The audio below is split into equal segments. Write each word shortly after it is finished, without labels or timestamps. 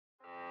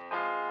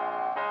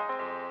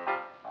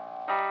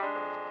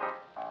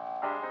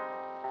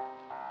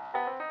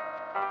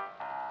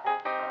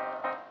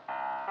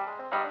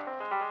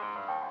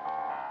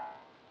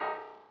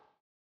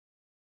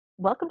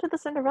Welcome to the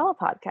Cinderella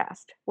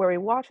podcast, where we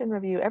watch and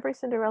review every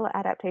Cinderella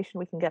adaptation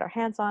we can get our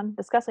hands on,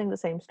 discussing the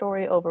same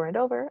story over and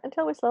over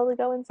until we slowly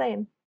go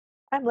insane.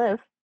 I'm Liv.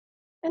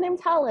 And I'm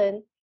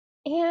Talon.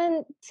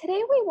 And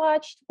today we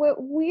watched what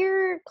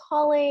we're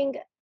calling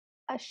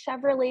a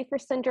Chevrolet for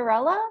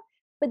Cinderella,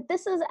 but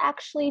this is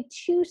actually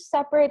two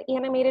separate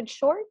animated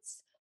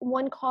shorts.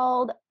 One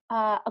called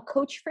A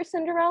Coach for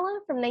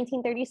Cinderella from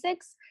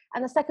 1936,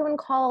 and the second one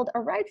called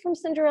A Ride from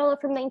Cinderella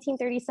from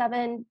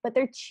 1937. But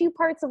they're two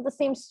parts of the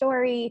same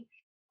story,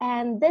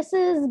 and this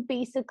is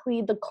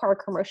basically the car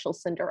commercial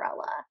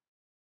Cinderella.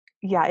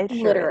 Yeah, it sure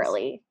is.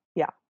 Literally.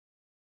 Yeah.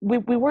 We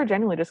were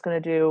genuinely just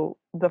going to do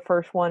the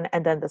first one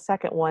and then the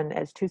second one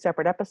as two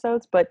separate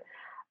episodes, but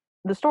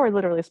the story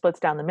literally splits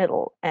down the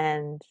middle,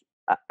 and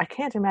I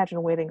can't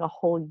imagine waiting a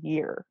whole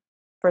year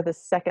for the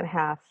second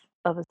half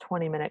of a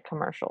 20-minute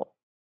commercial.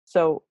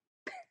 So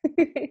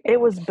it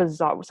was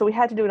bizarre. So we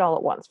had to do it all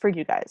at once for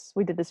you guys.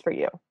 We did this for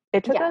you.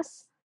 It took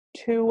us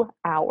 2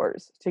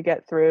 hours to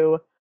get through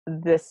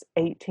this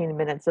 18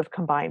 minutes of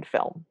combined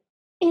film.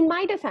 In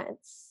my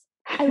defense,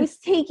 I was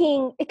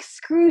taking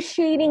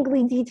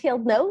excruciatingly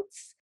detailed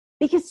notes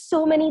because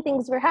so many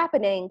things were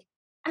happening.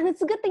 And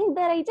it's a good thing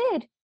that I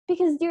did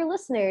because, dear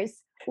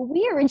listeners,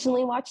 we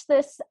originally watched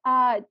this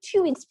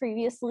 2 weeks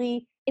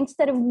previously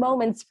instead of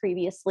moments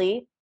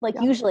previously, like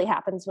usually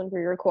happens when we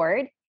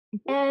record.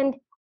 And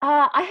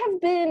I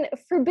have been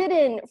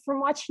forbidden from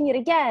watching it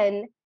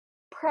again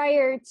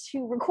prior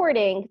to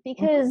recording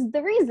because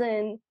the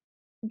reason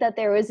that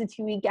there was a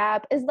 2-week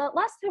gap is that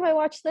last time I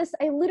watched this,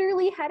 I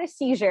literally had a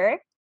seizure.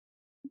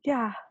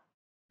 Yeah.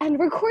 And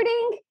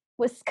recording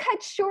was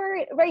cut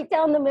short right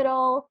down the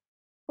middle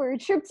for a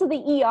trip to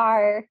the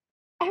ER.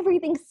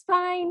 Everything's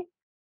fine.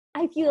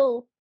 I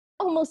feel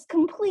almost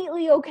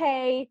completely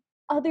okay,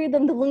 other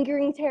than the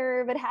lingering terror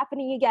of it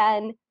happening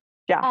again.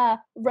 Yeah.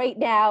 Right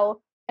now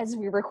as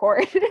we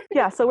record.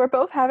 Yeah, so we're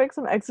both having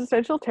some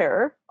existential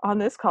terror on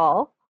this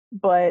call,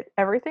 but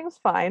everything's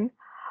fine.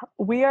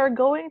 We are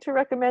going to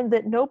recommend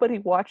that nobody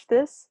watch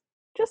this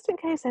just in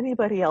case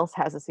anybody else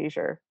has a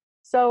seizure.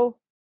 So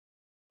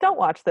don't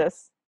watch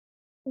this.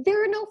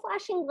 There are no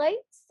flashing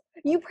lights.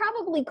 You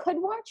probably could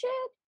watch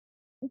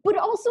it, but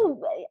also,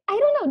 I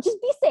don't know,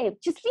 just be safe.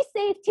 Just be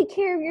safe, take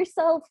care of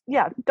yourself.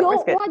 Yeah,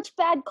 don't watch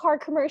bad car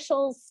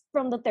commercials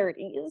from the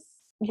 30s.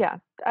 Yeah,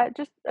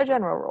 just a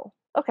general rule.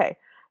 Okay,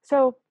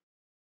 so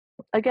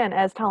again,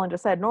 as Talon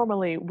just said,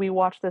 normally we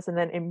watch this and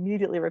then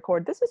immediately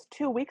record. This is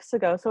 2 weeks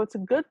ago, so it's a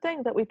good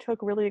thing that we took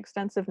really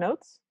extensive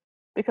notes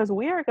because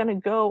we are going to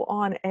go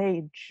on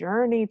a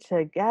journey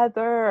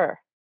together.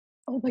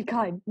 Oh my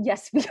God,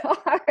 yes, we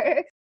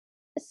are.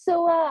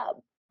 So,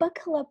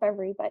 buckle up,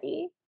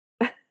 everybody.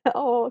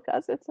 Oh,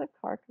 because it's a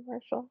car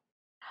commercial.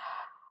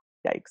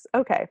 Yikes.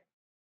 Okay,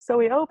 so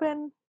we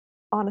open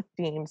on a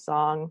theme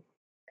song.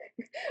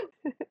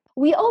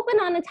 We open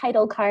on a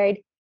title card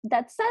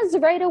that says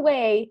right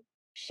away,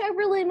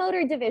 Chevrolet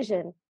Motor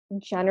Division,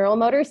 General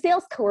Motor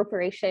Sales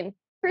Corporation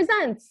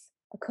presents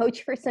A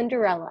Coach for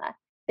Cinderella.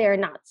 They're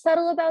not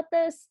subtle about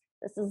this.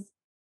 This is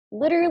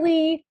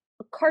literally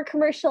a car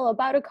commercial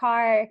about a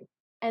car,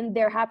 and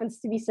there happens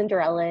to be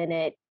Cinderella in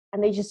it.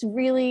 And they just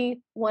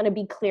really want to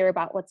be clear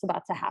about what's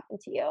about to happen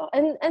to you.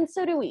 And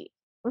so do we.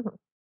 Mm-hmm.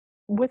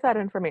 With that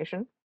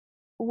information,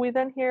 we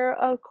then hear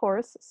a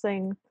chorus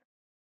sing,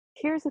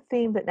 "Here's a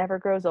theme that never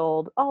grows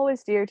old,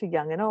 always dear to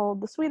young and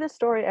old, the sweetest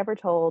story ever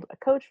told, a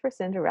coach for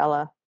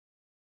Cinderella."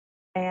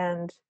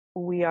 And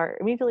we are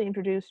immediately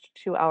introduced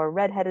to our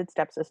red-headed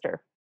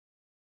stepsister.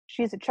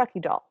 She's a Chucky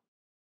doll.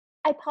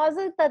 I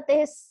posit that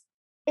this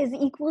is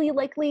equally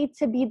likely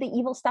to be the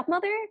evil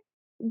stepmother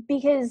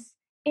because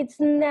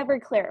it's never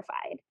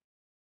clarified.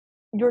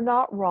 You're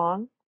not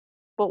wrong,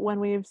 but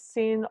when we've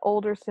seen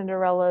older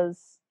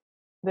Cinderellas,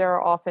 there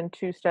are often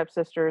two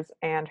stepsisters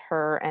and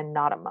her and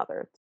not a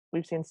mother.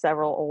 We've seen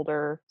several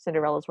older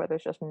Cinderellas where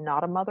there's just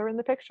not a mother in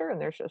the picture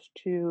and there's just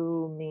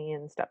two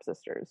mean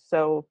stepsisters.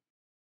 So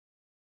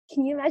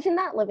can you imagine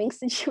that living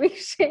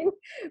situation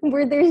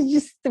where there's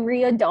just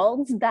 3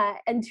 adults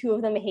and 2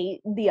 of them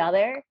hate the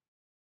other?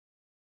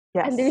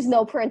 yes. And there's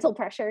no parental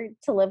pressure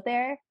to live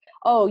there?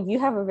 Oh, you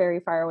have a very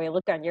far away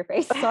look on your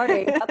face.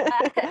 Sorry about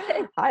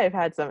that. I have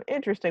had some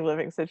interesting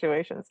living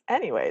situations.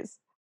 Anyways,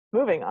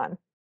 moving on.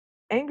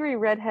 Angry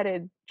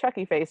red-headed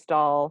Chucky face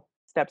doll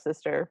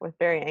stepsister with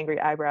very angry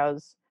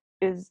eyebrows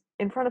is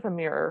in front of a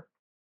mirror,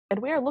 and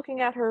we are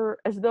looking at her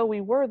as though we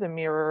were the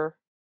mirror.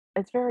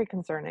 It's very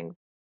concerning.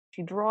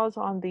 She draws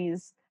on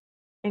these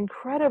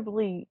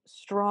incredibly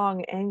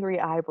strong, angry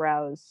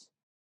eyebrows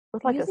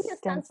with like Using a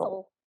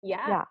stencil.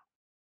 Yeah.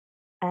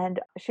 And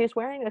she's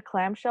wearing a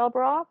clamshell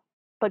bra,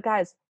 but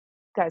guys,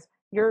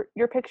 you're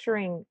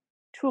picturing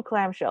 2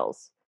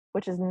 clamshells,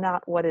 which is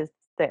not what is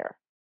there.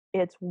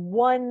 It's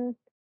one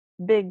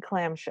big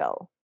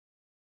clamshell,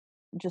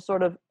 just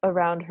sort of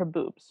around her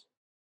boobs.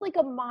 Like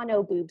a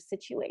mono boob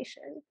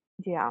situation.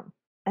 Yeah.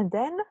 And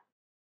then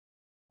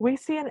we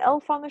see an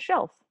elf on the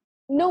shelf.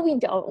 No, we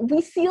don't.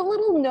 We see a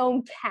little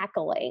gnome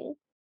cackling.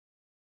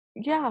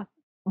 Yeah.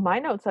 My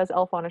note says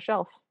elf on a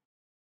shelf.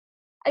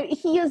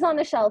 He is on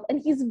a shelf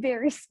and he's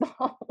very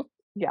small.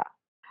 Yeah.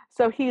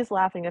 So he's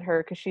laughing at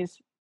her because she's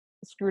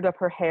screwed up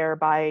her hair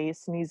by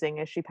sneezing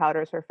as she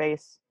powders her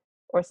face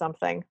or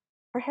something.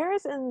 Her hair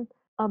is in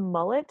a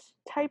mullet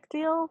type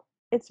deal.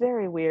 It's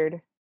very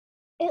weird.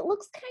 It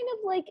looks kind of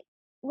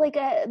like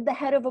the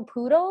head of a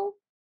poodle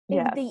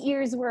if the Yes,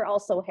 ears were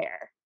also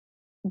hair.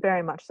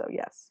 very much so,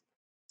 yes.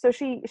 So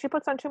she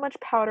puts on too much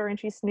powder and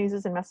she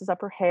sneezes and messes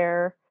up her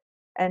hair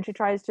and she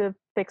tries to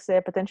fix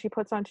it, but then she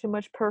puts on too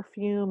much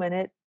perfume and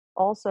it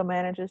also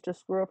manages to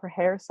screw up her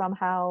hair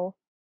somehow.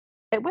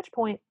 At which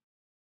point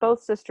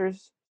both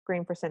sisters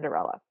scream for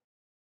Cinderella.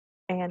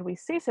 And we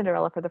see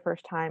Cinderella for the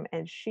first time,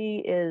 and she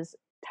is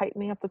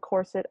tightening up the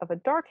corset of a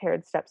dark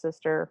haired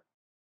stepsister.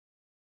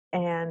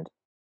 And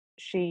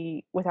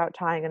she, without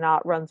tying a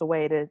knot, runs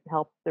away to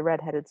help the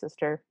redheaded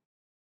sister.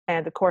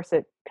 And the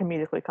corset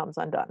comedically comes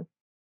undone.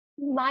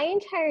 My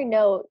entire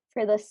note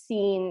for this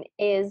scene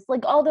is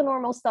like all the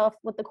normal stuff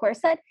with the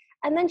corset,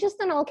 and then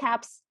just in all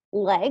caps,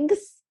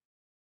 legs.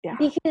 Yeah.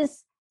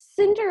 Because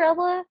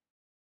Cinderella,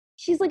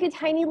 she's like a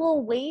tiny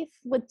little waif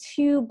with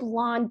two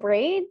blonde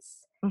braids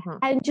Hmm.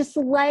 and just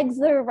legs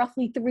that are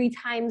roughly 3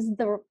 times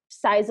the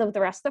size of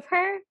the rest of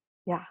her.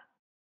 Yeah.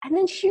 And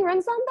then she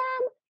runs on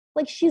them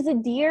like she's a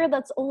deer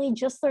that's only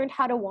just learned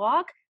how to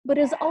walk, but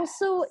is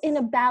also in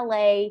a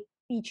ballet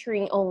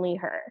featuring only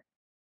her.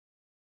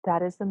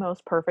 That is the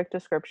most perfect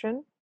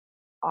description.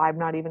 I'm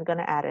not even going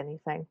to add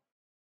anything.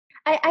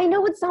 I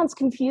know it sounds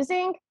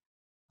confusing,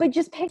 but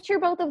just picture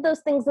both of those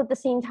things at the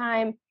same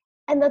time.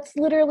 And that's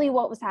literally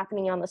what was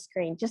happening on the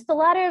screen. Just a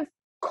lot of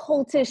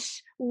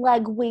cultish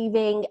leg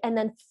waving and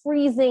then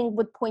freezing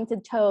with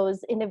pointed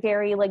toes in a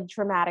very like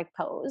dramatic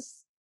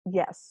pose.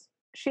 Yes.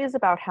 She is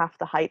about half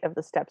the height of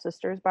the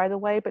stepsisters, by the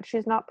way, but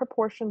she's not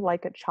proportioned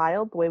like a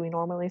child the way we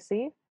normally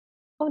see,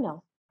 Oh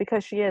no.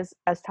 because she is,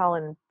 as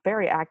Talon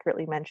very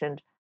accurately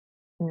mentioned,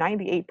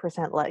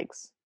 98%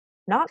 legs.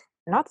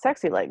 Not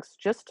sexy legs,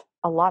 just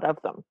a lot of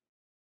them.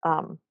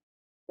 Um,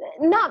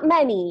 Not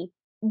many,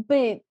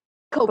 but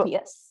but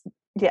copious.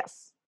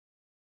 yes.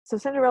 So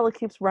Cinderella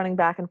keeps running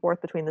back and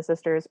forth between the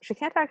sisters. She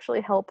can't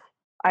actually help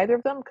either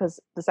of them because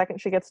the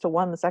second she gets to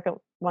one, the second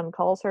one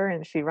calls her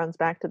and she runs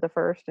back to the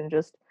first and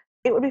just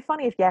it would be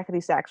funny if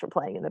Yakety Sax were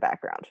playing in the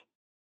background.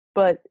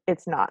 But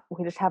it's not.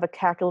 We just have a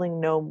cackling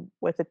gnome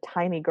with a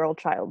tiny girl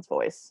child's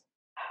voice.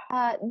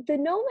 The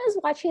gnome is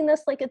watching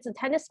this like it's a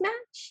tennis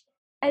match,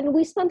 and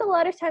we spent a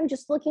lot of time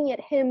just looking at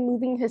him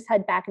moving his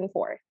head back and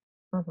forth.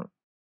 Hmm.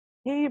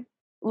 He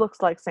looks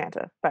like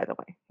Santa, by the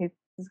way.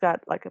 He's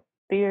got like a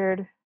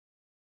beard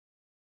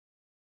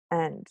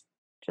and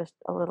just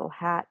a little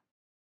hat.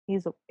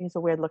 He's a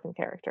weird looking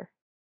character.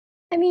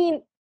 I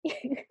mean,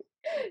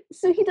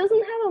 so he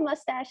doesn't have a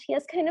mustache. He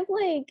has kind of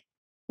like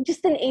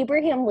just an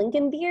Abraham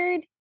Lincoln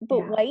beard, but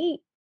Yeah, white.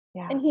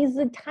 yeah. And he's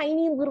a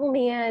tiny little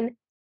man,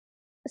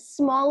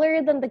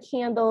 smaller than the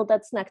candle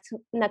that's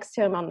next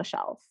to him on the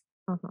shelf.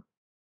 Hmm.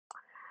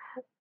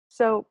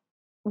 So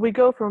we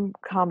go from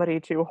comedy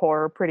to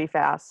horror pretty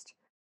fast.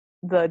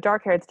 The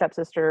dark haired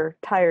stepsister,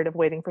 tired of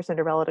waiting for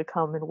Cinderella to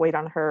come and wait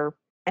on her,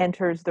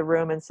 enters the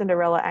room, and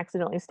Cinderella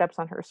accidentally steps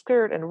on her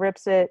skirt and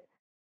rips it.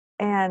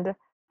 And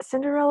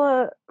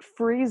Cinderella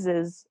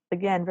freezes,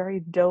 again, very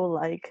doe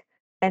like,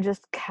 and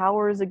just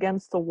cowers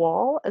against the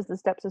wall as the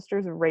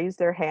stepsisters raise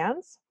their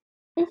hands.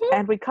 Mm-hmm.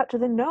 And we cut to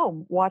the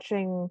gnome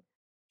watching,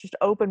 just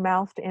open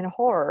mouthed in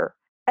horror.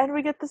 And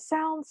we get the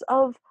sounds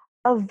of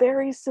a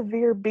very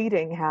severe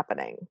beating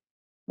happening.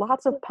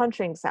 Lots of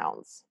punching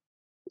sounds.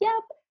 Yep.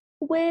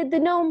 With the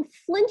gnome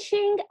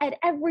flinching at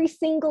every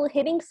single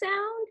hitting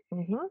sound,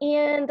 Hmm.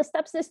 and the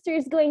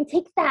stepsisters going,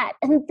 take that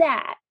and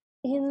that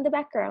in the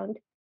background.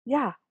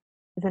 Yeah.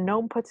 The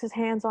gnome puts his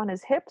hands on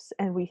his hips,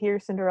 and we hear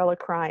Cinderella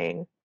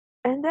crying.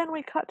 And then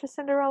we cut to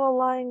Cinderella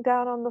lying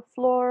down on the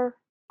floor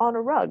on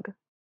a rug,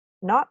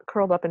 not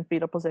curled up in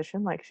fetal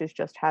position like she's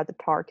just had the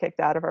tar kicked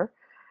out of her,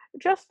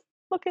 just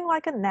looking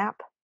like a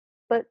nap,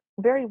 but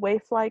very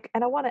waif like.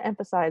 And I want to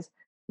emphasize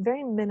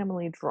very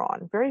minimally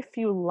drawn. Very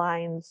few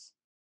lines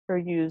are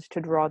used to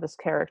draw this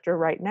character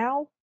right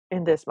now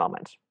in this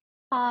moment.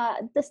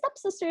 The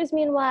stepsisters,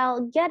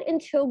 meanwhile, get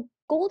into a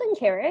golden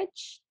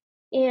carriage,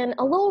 and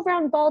a little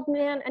round bald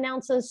man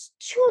announces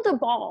to the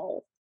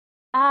ball.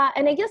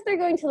 And I guess they're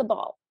going to the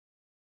ball.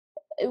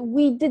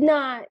 We did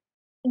not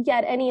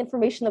get any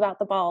information about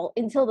the ball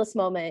until this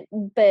moment,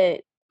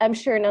 but I'm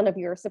sure none of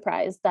you are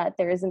surprised that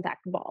there is, in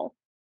fact, a ball.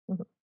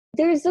 Mhm.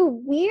 There's a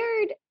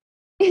weird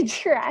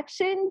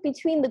interaction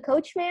between the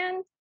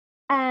coachman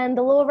and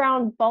the little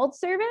round bald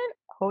servant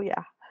Oh,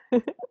 yeah.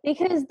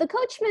 because the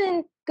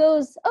coachman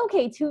goes,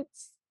 okay,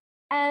 Toots.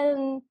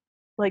 And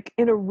Like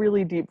in a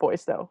really deep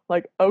voice, though.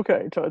 Like,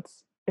 okay,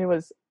 Toots. It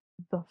was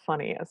the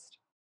funniest.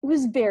 it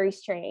was very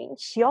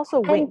strange. He also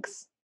And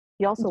winks.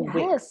 He also winks.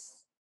 yes,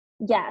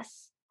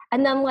 yes.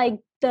 And then like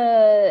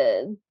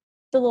the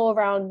little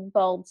round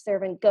bald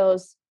servant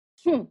goes,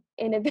 in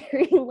a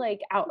very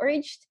like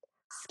outraged,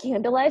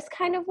 scandalized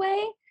kind of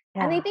way.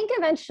 And I Yeah. think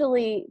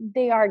eventually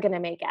they are gonna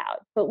make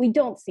out, but we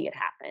don't see it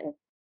happen.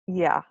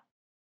 Yeah.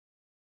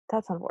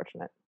 That's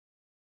unfortunate.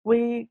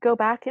 We go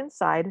back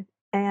inside,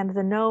 and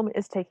the gnome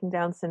is taking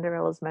down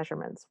Cinderella's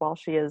measurements while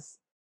she is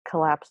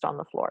collapsed on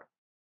the floor.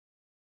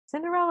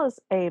 Cinderella's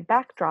a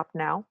backdrop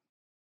now.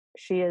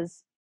 She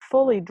is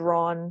fully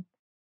drawn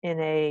in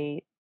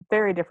a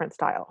very different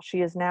style.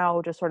 She is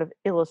now just sort of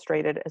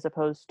illustrated as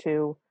opposed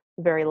to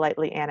very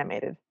lightly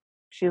animated.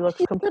 She looks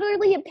She's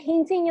literally a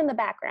painting in the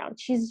background.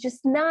 She's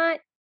just not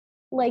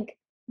like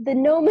the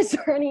gnome is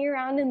running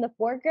around in the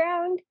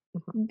foreground,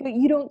 but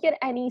you don't get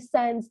any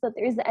sense that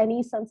there's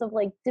any sense of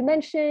like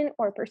dimension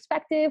or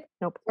perspective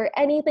nope, or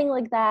anything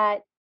like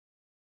that.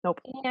 nope.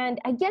 And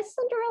I guess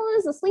Cinderella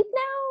is asleep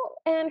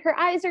now and her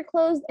eyes are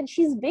closed and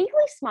she's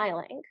vaguely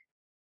smiling.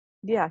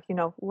 Yeah,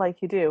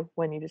 like you do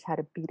when you just had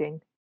a beating.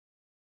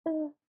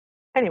 Uh,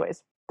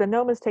 Anyways, the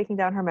gnome is taking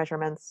down her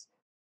measurements.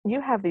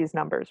 You have these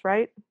numbers,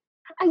 right?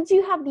 I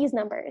do have these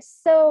numbers.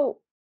 So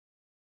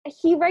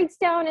he writes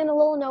down in a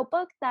little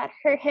notebook that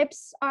her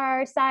hips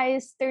are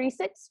size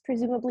 36,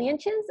 presumably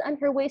inches, and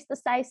her waist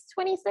is size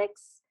 26.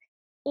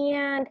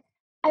 And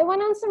I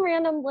went on some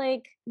random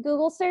like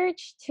Google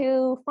search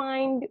to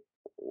find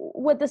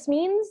what this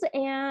means.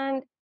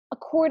 And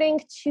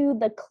according to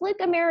the Click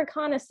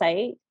Americana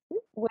site,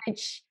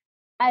 which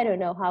I don't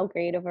know how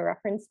great of a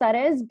reference that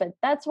is, but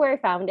that's where I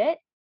found it.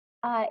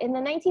 In the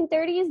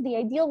 1930s, the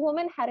ideal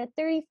woman had a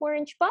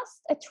 34-inch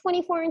bust, a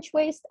 24-inch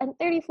waist, and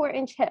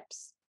 34-inch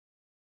hips.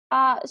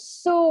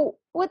 So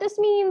what this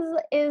means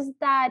is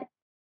that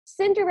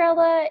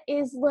Cinderella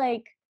is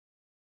like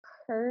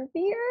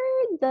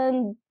curvier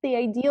than the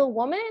ideal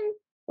woman,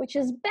 which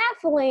is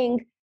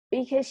baffling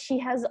because she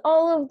has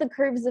all of the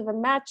curves of a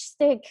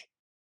matchstick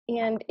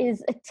and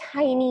is a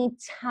tiny,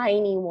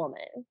 tiny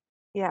woman.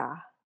 Yeah,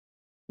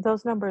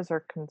 those numbers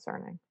are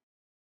concerning.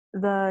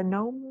 The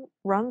gnome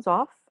runs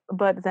off,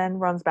 but then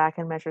runs back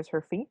and measures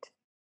her feet.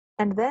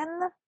 And then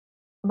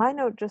my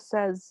note just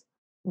says,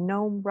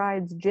 Gnome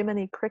rides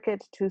Jiminy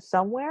Cricket to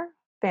somewhere?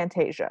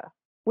 Fantasia.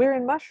 We're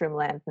in Mushroom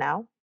Land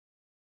now.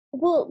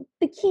 Well,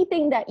 the key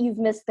thing that you've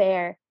missed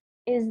there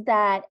is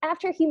that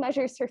after he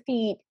measures her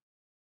feet,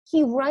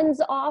 he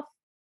runs off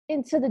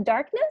into the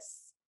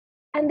darkness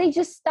and they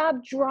just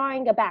stop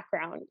drawing a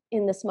background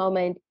in this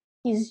moment.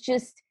 It's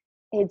just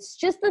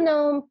the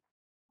gnome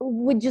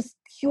with just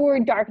pure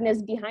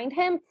darkness behind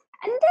him.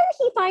 And then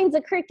he finds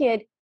a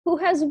cricket who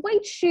has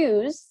white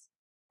shoes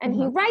and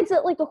he Mm-hmm. rides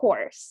it like a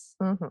horse,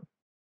 Mm-hmm.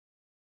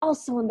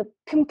 also in the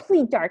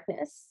complete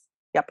darkness.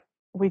 Yep.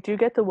 We do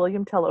get the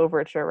William Tell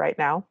overture right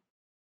now,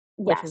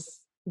 which is Yes.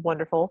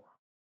 wonderful.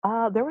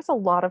 There was a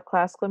lot of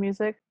classical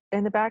music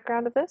in the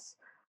background of this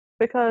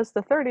because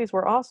the 30s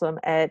were awesome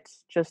at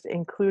just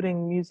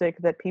including music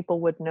that people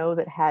would know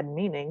that had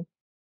meaning.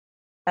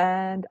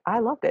 And I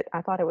loved it.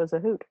 I thought it was a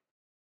hoot.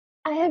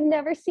 I have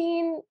never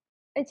seen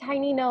a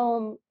tiny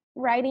gnome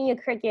riding a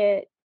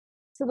cricket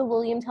to the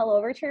William Tell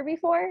overture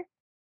before.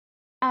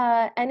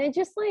 And it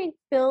just like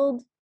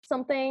filled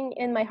something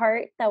in my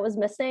heart that was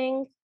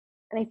missing.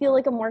 And I feel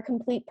like a more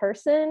complete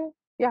person.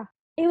 Yeah.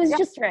 It was Yeah.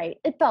 just right.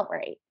 It felt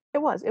right. It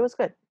was. It was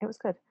good. It was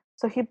good.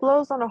 So he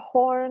blows on a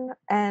horn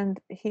and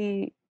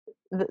the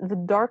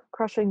dark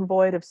crushing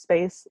void of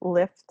space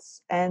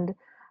lifts and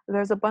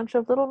there's a bunch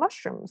of little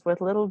mushrooms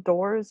with little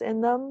doors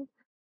in them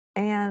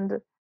and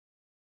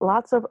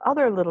lots of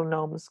other little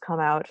gnomes come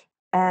out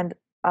and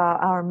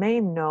our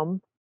main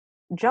gnome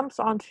jumps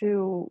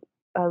onto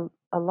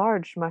a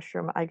large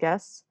mushroom, I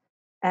guess,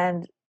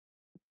 and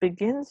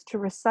begins to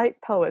recite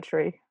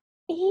poetry.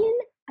 In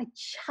a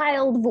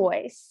child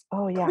voice.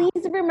 Oh yeah.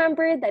 Please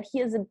remember that he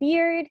has a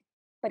beard,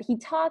 but he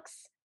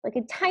talks like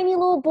a tiny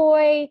little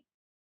boy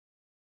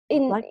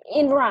in Like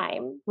in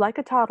rhyme. like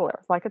a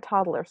toddler, like a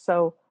toddler.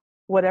 So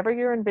whatever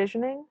you're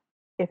envisioning,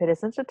 if it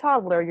isn't a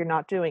toddler, you're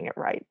not doing it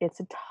right. It's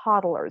a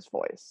toddler's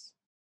voice.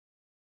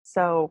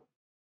 So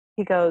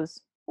he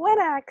goes, when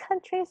our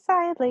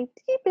countryside lay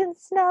deep in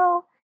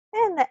snow,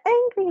 and the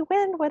angry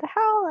wind would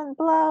howl and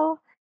blow,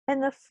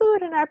 and the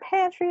food in our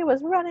pantry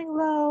was running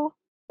low,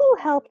 who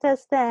helped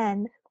us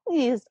then? Who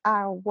eased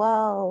our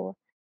woe?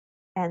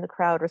 And the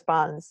crowd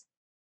responds,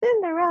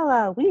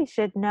 Cinderella, we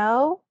should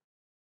know.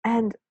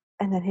 And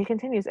and then he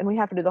continues, and we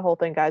have to do the whole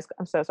thing, guys.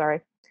 I'm so sorry.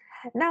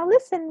 Now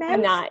listen,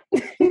 I'm men. not.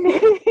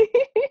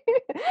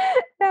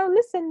 Now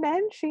listen,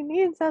 men. She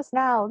needs us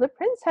now. The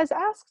prince has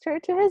asked her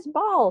to his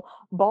ball.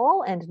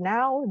 Ball and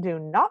now do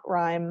not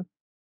rhyme.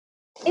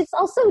 It's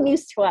also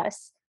news to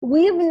us.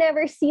 We've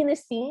never seen a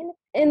scene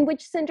in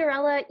which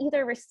Cinderella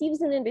either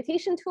receives an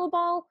invitation to a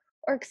ball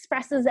or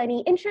expresses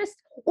any interest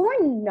or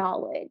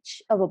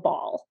knowledge of a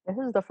ball. This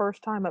is the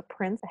first time a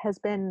prince has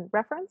been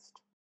referenced.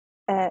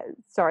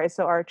 Sorry,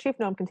 so our chief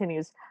gnome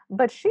continues,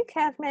 but she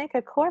can't make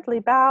a courtly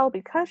bow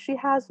because she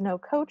has no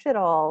coach at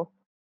all.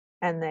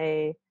 And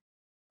they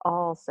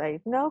all say,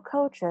 no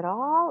coach at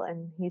all?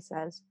 And he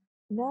says,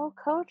 no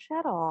coach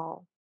at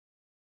all.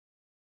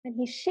 And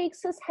he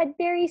shakes his head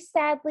very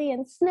sadly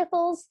and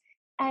sniffles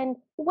and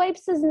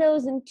wipes his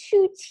nose, and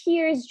two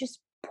tears just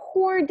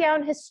pour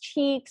down his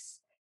cheeks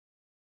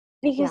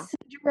Yeah. because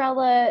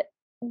Cinderella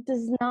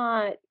does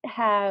not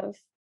have Coach.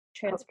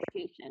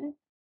 transportation.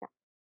 Yeah.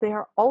 They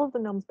are all of the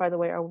gnomes, by the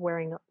way, are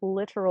wearing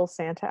literal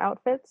Santa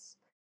outfits,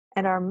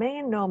 and our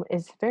main gnome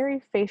is very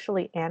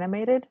facially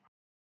animated,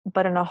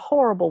 but in a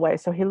horrible way.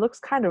 So he looks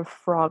kind of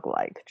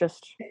frog-like.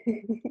 Just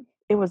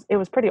it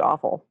was pretty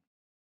awful.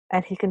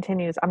 And he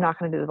continues, I'm not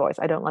going to do the voice.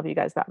 I don't love you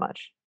guys that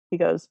much. He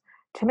goes,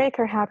 to make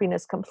her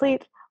happiness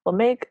complete, we'll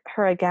make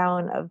her a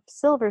gown of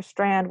silver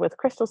strand with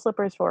crystal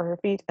slippers for her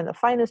feet and the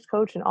finest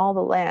coach in all the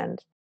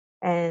land.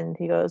 And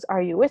he goes,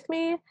 are you with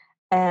me?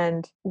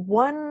 And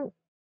one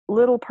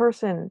little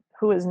person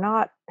who is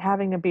not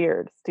having a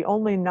beard, the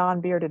only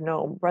non-bearded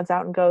gnome, runs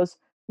out and goes,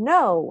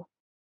 no,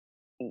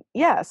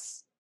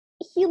 yes,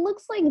 He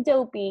looks like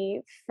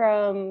Dopey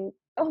from,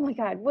 oh my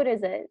God, what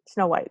is it?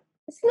 Snow White.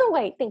 Snow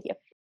White, thank you.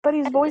 But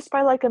he's And voiced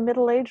by like a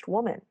middle-aged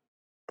woman.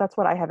 That's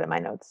what I have in my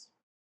notes.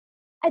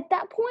 at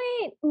that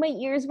point, my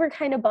ears were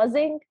kind of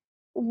buzzing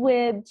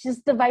with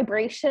just the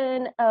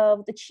vibration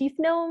of the chief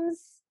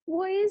gnome's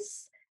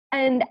voice,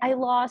 and I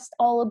lost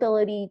all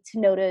ability to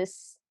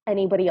notice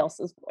anybody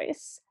else's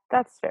voice.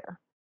 That's fair.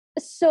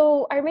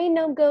 So our main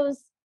gnome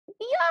goes,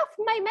 be off,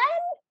 my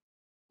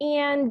men!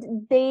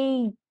 And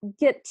they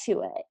get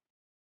to it.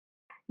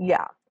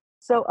 Yeah.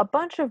 So a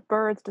bunch of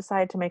birds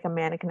decide to make a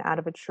mannequin out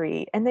of a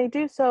tree, and they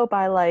do so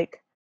by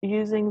like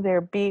using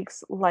their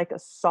beaks like a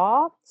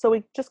saw. So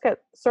we just get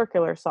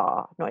circular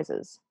saw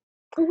noises.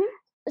 Mhm.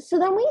 So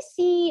then we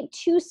see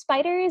two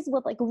spiders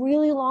with like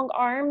really long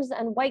arms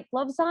and white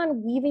gloves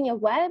on weaving a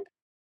web.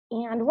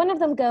 And one of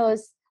them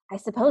goes, I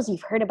suppose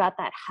you've heard about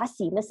that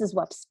hussy Mrs.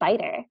 Webb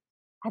spider.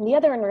 And the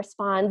other one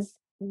responds,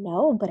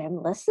 no, but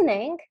I'm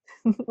listening.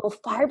 Well,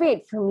 far be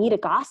it for me to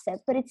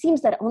gossip, but it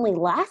seems that only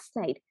last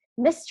night,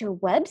 Mr.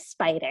 Webb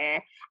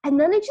Spider. And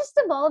then it just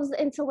evolves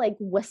into like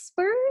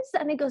whispers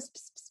and it goes,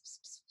 pss, pss, pss,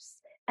 pss, pss,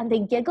 and they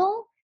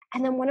giggle.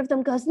 And then one of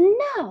them goes,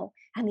 no.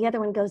 And the other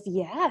one goes,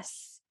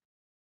 yes.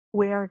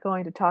 We are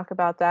going to talk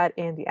about that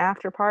in the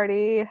after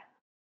party.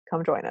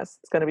 Come join us.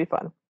 It's going to be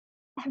fun.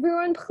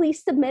 Everyone,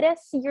 please submit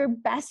us your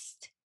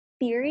best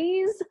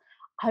theories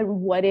on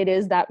what it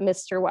is that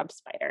Mr. Webb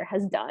Spider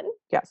has done.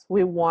 Yes,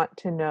 we want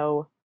to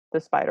know the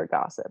spider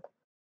gossip.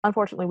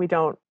 Unfortunately, we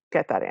don't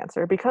get that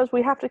answer because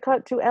we have to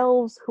cut to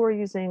elves who are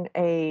using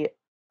a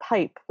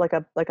pipe, like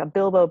a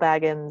Bilbo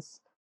Baggins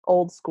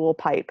old school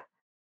pipe,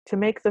 to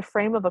make the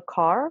frame of a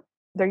car.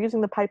 They're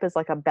using the pipe as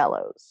like a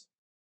bellows.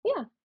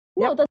 Yeah.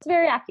 No, Yep. that's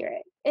very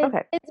accurate.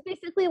 Okay. It's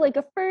basically like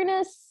a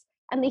furnace,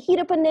 and they heat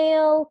up a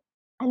nail,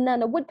 and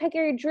then a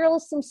woodpecker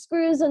drills some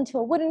screws into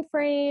a wooden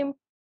frame,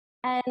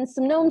 and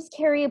some gnomes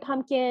carry a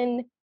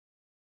pumpkin,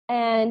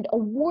 and a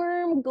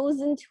worm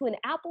goes into an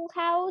apple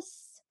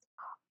house.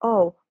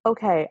 Oh,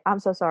 okay. I'm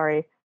so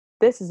sorry.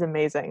 This is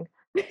amazing.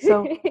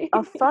 So,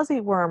 a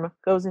fuzzy worm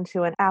goes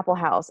into an apple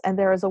house, and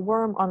there is a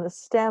worm on the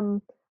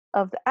stem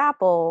of the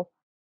apple,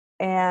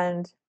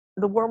 and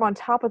the worm on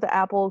top of the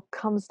apple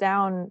comes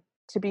down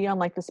to be on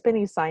like the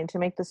spinny sign to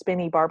make the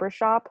spinny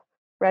barbershop,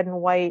 red and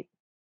white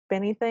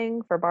spinny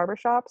thing for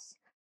barbershops.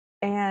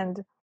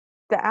 And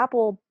the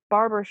apple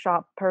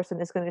barbershop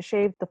person is going to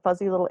shave the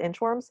fuzzy little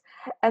inchworms,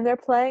 and they're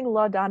playing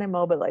La Donna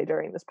Mobile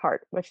during this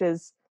part, which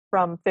is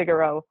from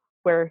Figaro,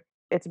 where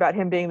it's about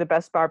him being the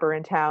best barber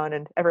in town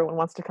and everyone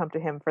wants to come to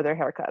him for their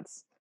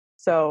haircuts.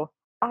 So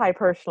I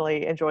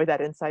personally enjoyed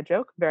that inside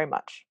joke very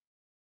much.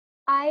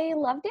 I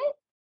loved it,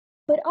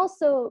 but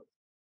also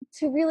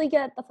to really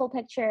get the full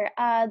picture,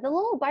 the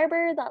little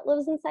barber that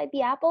lives inside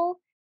the apple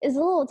is a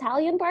little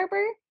Italian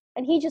barber,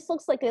 and he just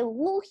looks like a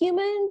little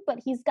human, but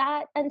he's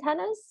got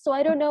antennas. So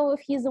I don't know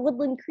if he's a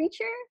woodland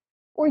creature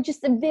or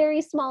just a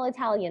very small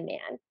Italian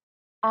man.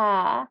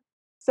 Uh,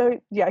 So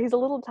yeah, he's a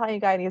little Italian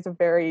guy and he has a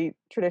very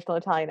traditional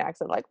Italian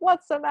accent, like,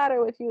 what's the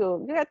matter with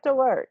you? Get to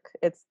work.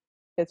 It's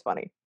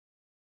funny.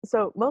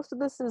 So most of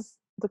this is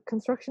the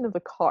construction of the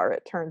car,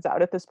 it turns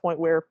out. At this point,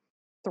 we're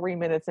 3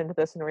 minutes into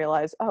this and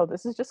realize, oh,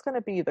 this is just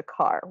gonna be the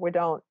car.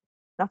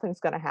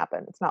 Nothing's gonna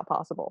happen. It's not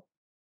possible.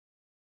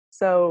 I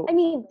So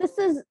mean, this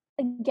is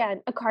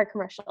again a car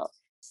commercial.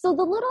 So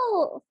the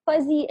little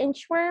fuzzy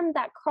inchworm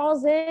that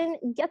crawls in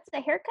gets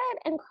a haircut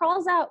and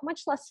crawls out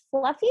much less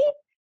fluffy,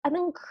 and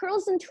then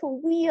curls into a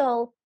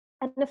wheel,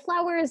 and the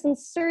flower is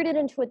inserted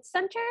into its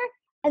center,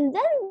 and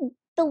then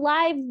the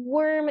live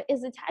worm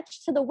is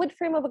attached to the wood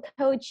frame of a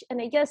coach, and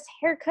I guess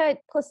haircut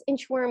plus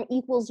inchworm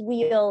equals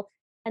wheel,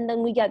 and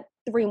then we get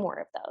three more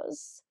of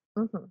those.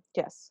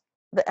 yes.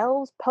 The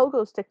elves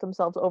pogo stick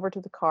themselves over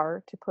to the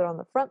car to put on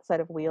the front set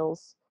of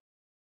wheels,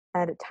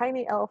 and a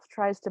tiny elf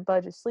tries to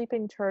budge a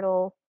sleeping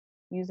turtle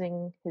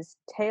using his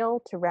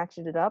tail to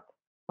ratchet it up,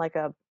 like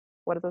a,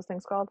 what are those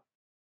things called?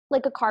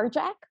 Like a car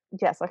jack.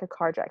 Yes, like a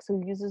car jack. So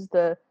he uses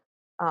the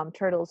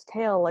turtle's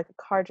tail like a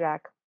car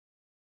jack.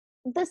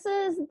 This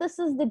is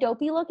the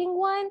dopey looking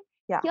one.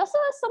 Yeah. He also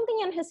has something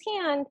in his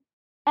hand,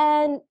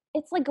 and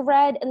it's like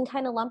red and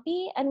kind of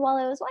lumpy. And while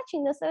I was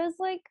watching this, I was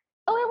like,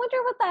 "Oh, I wonder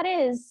what that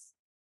is."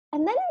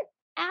 And then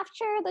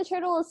after the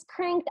turtle is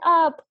cranked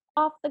up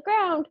off the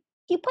ground,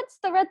 he puts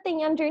the red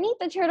thing underneath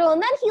the turtle,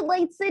 and then he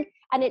lights it,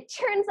 and it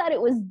turns out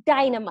it was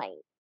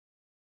dynamite.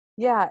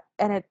 Yeah,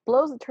 and it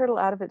blows the turtle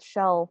out of its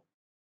shell,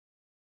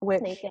 It's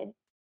which naked.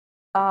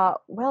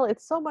 Well,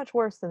 it's so much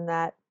worse than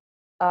that.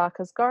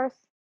 Because Garth,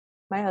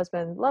 my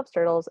husband, loves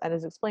turtles and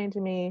has explained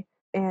to me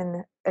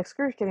in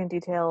excruciating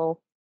detail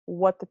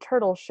what the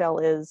turtle shell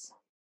is.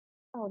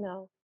 Oh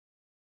no.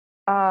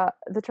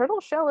 The turtle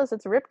shell is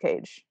its rib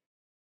cage.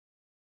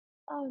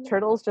 Oh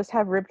Turtles no. just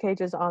have rib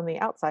cages on the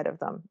outside of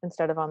them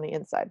instead of on the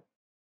inside.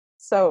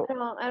 So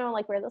I don't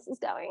like where this is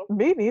going.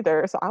 me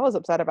neither. So I was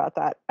upset about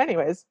that.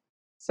 Anyways,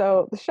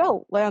 so the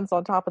shell lands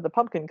on top of the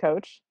pumpkin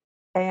coach,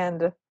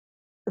 and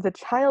the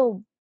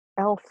child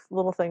elf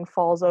little thing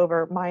falls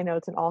over. My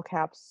notes in all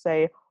caps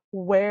say,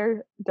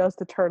 "Where does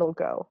the turtle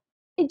go?"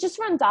 It just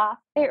runs off.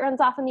 It runs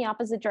off in the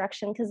opposite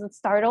direction because it's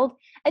startled.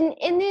 And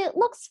it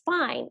looks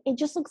fine. It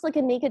just looks like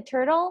a naked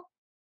turtle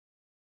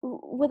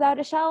without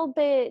a shell.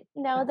 But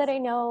now that That's I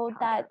know how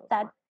that turtles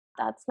that work.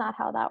 that's not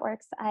how that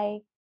works, I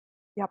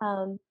Yep.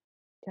 um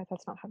Yeah,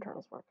 that's not how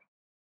turtles work.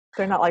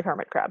 They're not like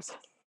hermit crabs.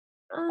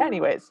 uh,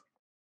 Anyways,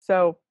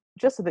 so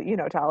just so that you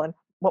know, Talon,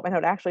 what my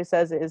note actually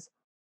says is,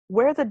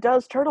 "Where the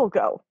does turtle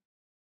go?"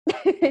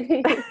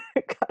 Because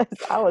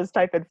I was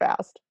typing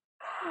fast.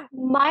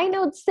 my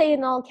notes say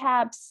in all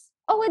caps,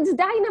 "Oh, it's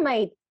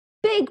dynamite!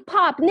 Big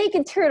pop,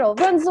 naked turtle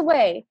runs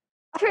away.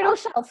 Turtle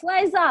shell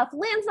flies off,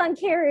 lands on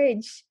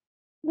carriage.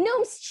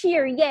 Gnomes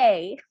cheer,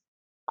 yay!"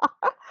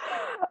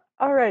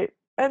 All right.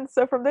 And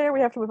so from there,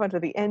 we have to move on to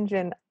the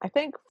engine. I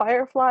think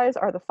fireflies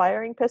are the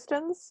firing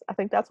pistons. I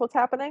think that's what's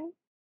happening.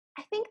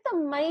 I think the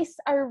mice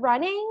are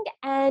running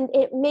and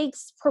it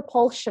makes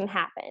propulsion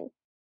happen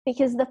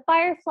because the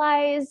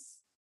fireflies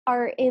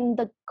are in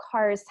the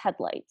car's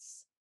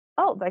headlights.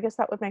 Oh, I guess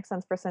that would make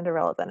sense for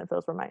Cinderella then if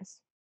those were mice.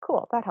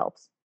 Cool, that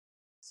helps.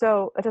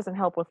 So it doesn't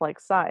help with like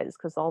size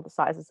because all the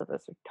sizes of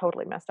this are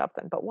totally messed up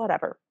then, but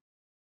whatever.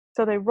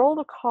 So they roll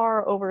the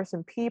car over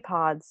some pea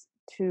pods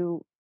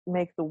to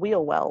make the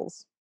wheel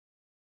wells.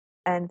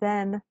 And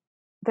then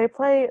they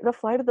play The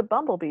Flight of the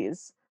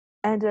Bumblebees.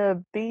 And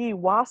a bee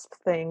wasp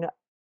thing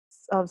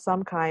of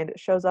some kind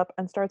shows up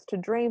and starts to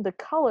drain the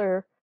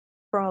color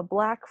from a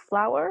black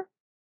flower.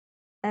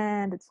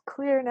 And it's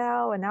clear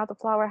now, and now the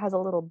flower has a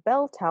little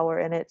bell tower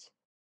in it.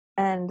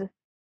 And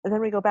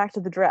then we go back to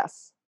the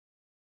dress.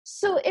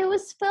 So it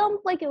was filmed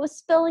like it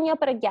was filling up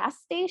at a gas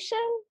station.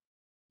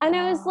 And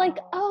I was like,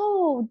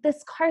 Oh. oh,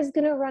 this car's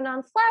gonna run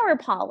on flower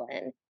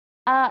pollen.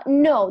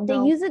 No, they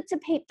No. use it to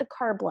paint the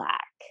car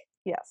black,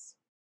 Yes.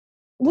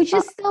 which Uh,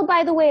 is still,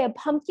 by the way, a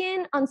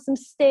pumpkin on some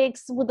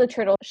stakes with a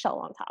turtle shell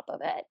on top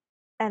of it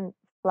and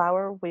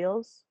flower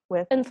wheels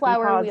with and pea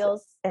flower pods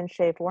wheels. and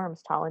shaved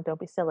worms, Talon. Don't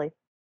be silly.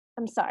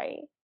 I'm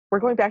sorry. We're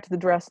going back to the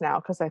dress now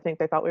because I think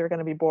they thought we were going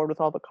to be bored with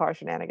all the car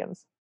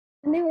shenanigans.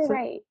 And they were So,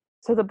 right.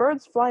 so the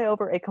birds fly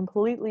over a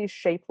completely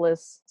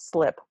shapeless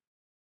slip.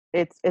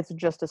 It's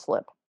just a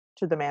slip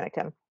to the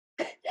mannequin.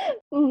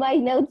 My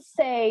notes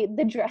say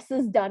the dress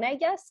is done, I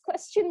guess,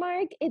 question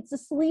mark. It's a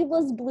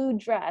sleeveless blue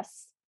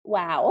dress.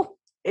 Wow.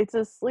 It's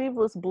a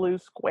sleeveless blue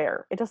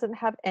square. It doesn't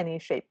have any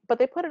shape, but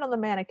they put it on the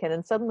mannequin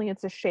and suddenly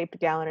it's a shaped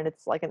gown and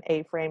it's like an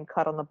A-frame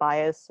cut on the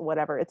bias,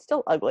 whatever. It's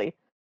still ugly.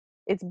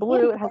 It's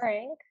blue. And It has,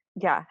 boring.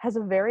 yeah, has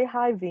a very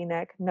high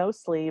V-neck, no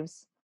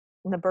sleeves,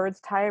 and the birds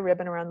tie a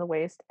ribbon around the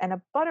waist and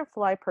a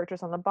butterfly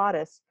perches on the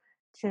bodice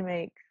to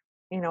make,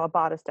 a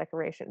bodice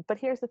decoration. But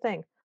here's the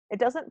thing. It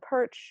doesn't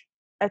perch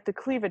at the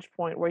cleavage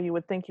point where you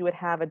would think you would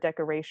have a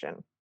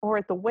decoration or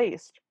at the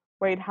waist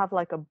where you'd have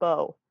like a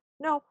bow.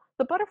 No,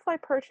 the butterfly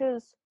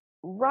perches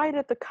right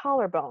at the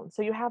collarbone.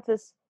 So you have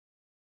this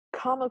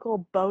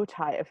comical bow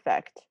tie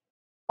effect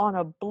on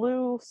a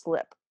blue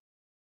slip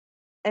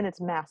and it's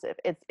massive.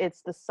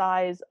 It's the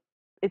size,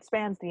 it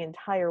spans the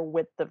entire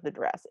width of the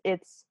dress.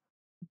 It's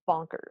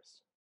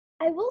bonkers.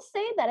 I will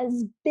say that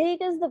as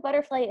big as the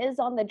butterfly is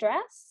on the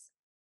dress,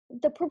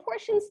 the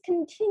proportions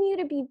continue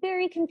to be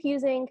very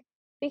confusing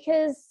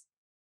because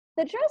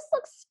the dress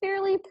looks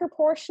fairly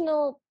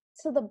proportional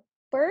to the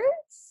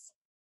birds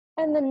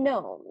and the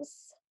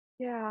gnomes.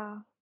 Yeah,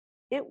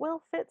 it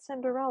will fit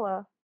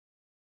Cinderella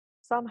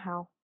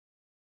somehow.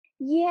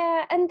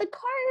 Yeah, and the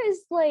car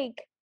is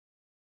like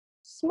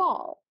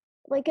small.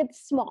 Like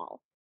it's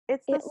small.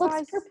 It's the It looks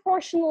size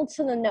proportional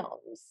to the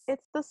gnomes.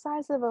 it's the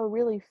size of a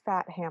really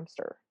fat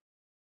hamster.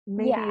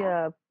 Maybe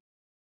Yeah. a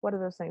what are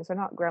those things? They're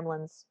not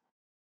gremlins.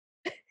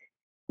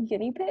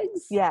 Guinea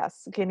pigs?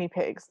 Yes, guinea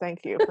pigs.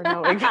 Thank you for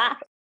knowing.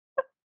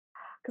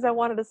 Because I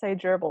wanted to say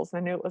gerbils and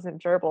I knew it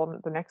wasn't gerbil,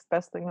 and the next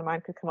best thing my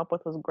mind could come up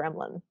with was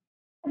gremlin.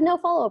 No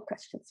follow-up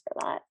questions for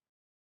that.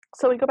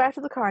 So we go back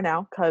to the car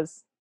now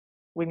because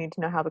we need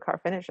to know how the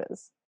car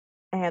finishes.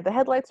 And the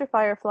headlights are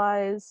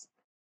fireflies,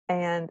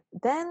 and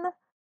then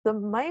the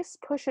mice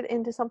push it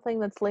into something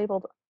that's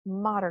labeled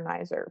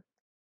modernizer.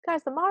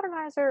 Guys, the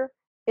modernizer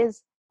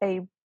is a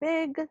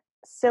big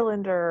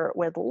cylinder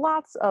with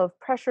lots of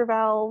pressure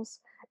valves,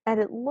 and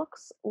it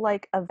looks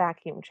like a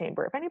vacuum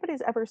chamber. If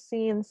anybody's ever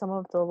seen some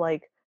of the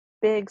like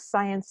big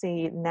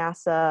sciency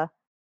NASA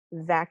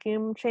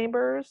vacuum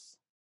chambers,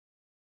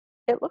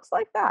 it looks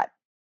like that,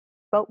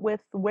 but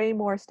with way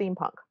more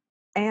steampunk.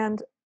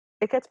 And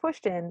it gets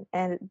pushed in,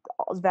 and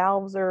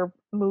valves are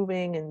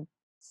moving, and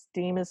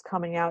steam is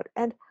coming out.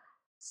 And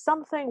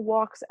something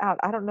walks out,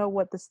 I don't know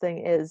what this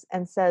thing is,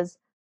 and says,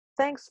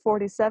 "Thanks,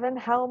 47,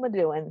 how am I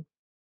doing?"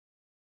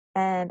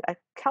 And a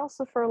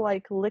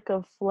calcifer-like lick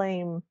of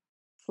flame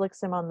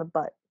flicks him on the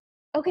butt.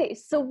 Okay,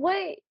 so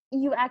what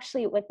you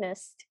actually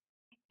witnessed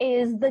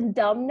is the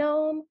dumb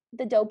gnome,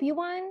 the dopey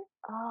one.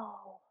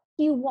 Oh.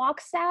 He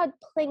walks out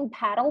playing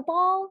paddle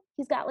ball.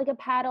 He's got like a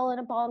paddle and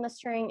a ball on the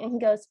string, and he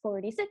goes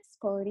 46,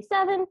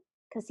 47,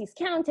 because he's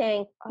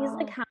counting. He's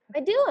like, Oh. how am I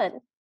doing?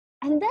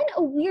 And then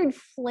a weird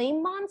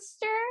flame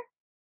monster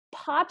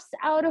pops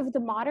out of the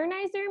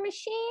modernizer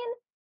machine,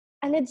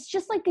 and it's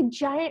just like a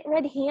giant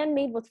red hand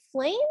made with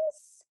flames,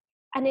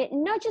 and it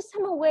nudges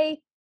him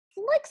away,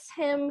 flicks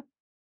him,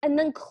 and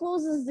then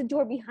closes the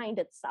door behind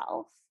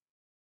itself.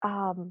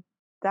 Um,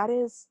 that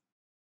is,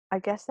 I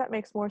guess that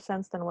makes more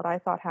sense than what I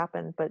thought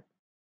happened, But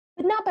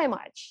not by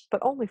much.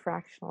 but only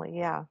fractionally,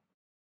 yeah.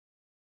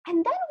 And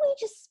then we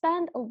just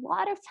spend a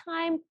lot of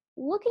time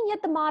looking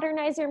at the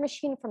modernizer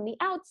machine from the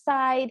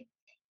outside,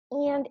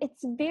 and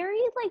it's very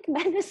like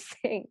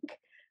menacing.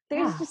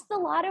 There's Yeah. just a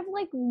lot of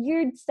like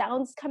weird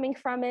sounds coming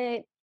from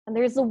it, and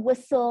there's a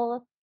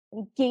whistle,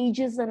 and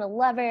gauges, and a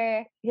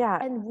lever, Yeah,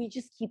 and we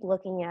just keep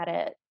looking at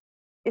it.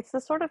 it's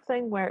the sort of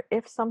thing where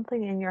if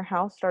something in your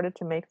house started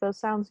to make those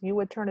sounds, you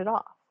would turn it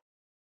off.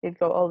 You'd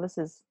go, "Oh, this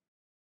is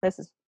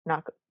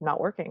not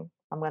working.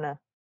 I'm gonna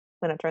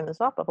turn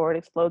this off before it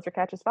explodes or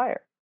catches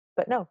fire."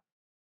 But no.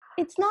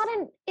 It's not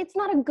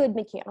a good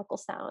mechanical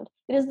sound.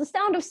 It is the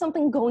sound of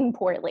something going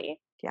poorly.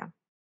 Yeah.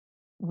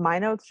 My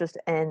notes just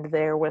end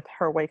there with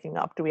her waking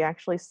up. Do we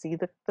actually see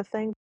the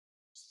thing?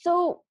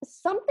 So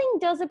something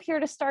does appear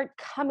to start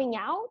coming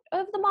out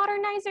of the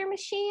modernizer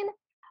machine,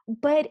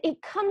 but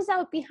it comes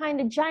out behind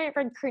a giant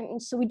red curtain,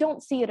 so we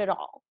don't see it at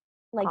all.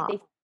 Like Ah.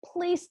 they've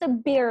placed a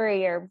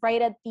barrier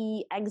right at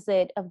the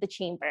exit of the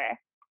chamber.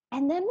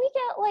 And then we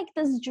get like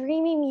this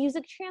dreamy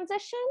music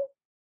transition,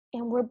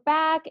 and we're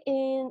back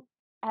in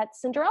at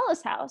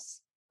Cinderella's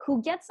house,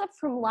 who gets up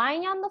from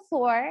lying on the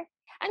floor,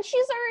 and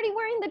she's already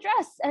wearing the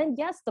dress. And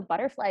yes, the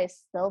butterfly is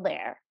still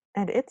there.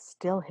 And it's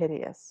still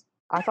hideous.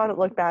 I thought it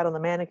looked bad on the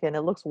mannequin.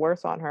 It looks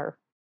worse on her.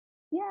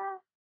 Yeah,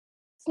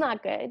 it's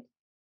not good.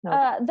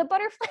 No. The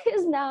butterfly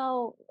is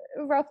now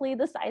roughly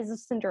the size of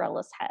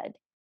Cinderella's head.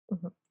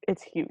 Mhm.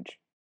 It's huge.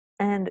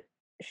 And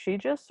she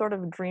just sort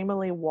of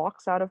dreamily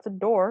walks out of the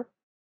door,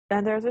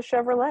 and there's a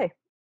Chevrolet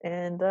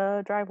in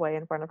the driveway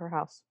in front of her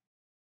house.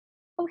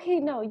 Okay,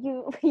 no,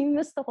 you you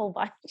missed a whole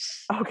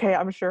bunch. Okay,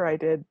 I'm sure I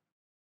did.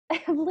 I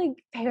have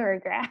like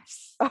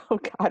paragraphs. Oh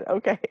god,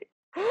 okay.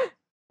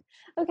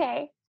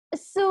 Okay,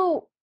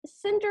 so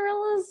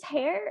Cinderella's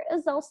hair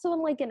is also in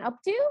like an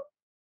updo,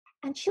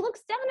 and she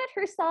looks down at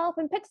herself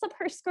and picks up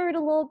her skirt a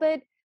little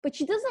bit, but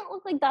she doesn't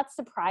look like that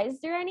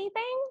surprised or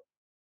anything.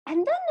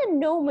 And then a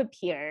gnome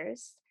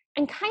appears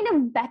and kind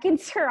of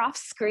beckons her off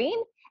screen.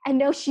 And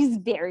now she's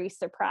very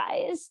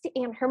surprised.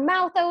 And her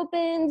mouth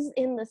opens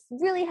in this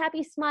really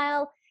happy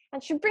smile.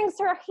 And she brings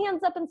her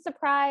hands up in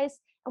surprise.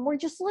 And we're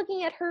just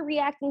looking at her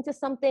reacting to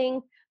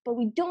something, but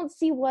we don't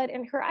see what.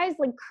 And her eyes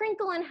like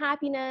crinkle in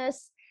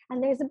happiness.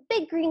 And there's a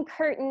big green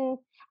curtain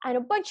and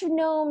a bunch of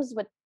gnomes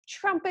with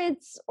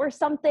trumpets or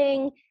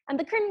something. And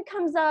the curtain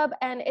comes up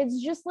and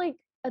it's just like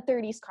a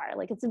 30s car.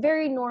 Like it's a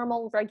very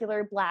normal,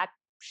 regular black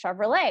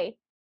Chevrolet.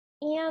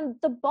 And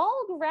the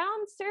bald,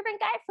 round servant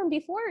guy from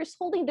before is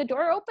holding the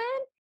door open.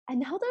 And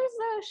now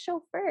there's a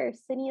chauffeur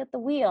sitting at the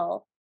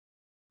wheel.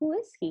 Who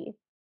is he?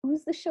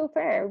 Who's the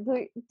chauffeur?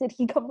 Did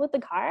he come with the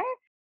car?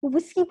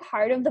 Was he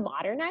part of the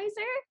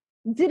modernizer?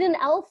 Did an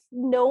elf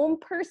gnome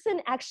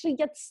person actually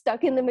get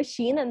stuck in the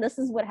machine and this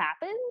is what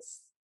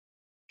happens?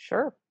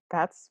 Sure,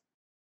 that's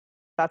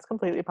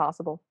completely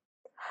possible.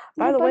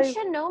 Did By a the bunch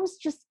way, of gnomes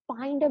just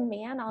find a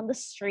man on the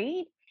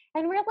street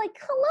and we're like,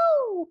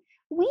 hello,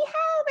 we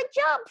have a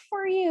job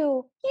for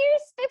you.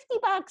 Here's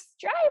 $50.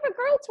 Drive a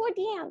girl to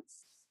a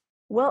dance.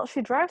 well,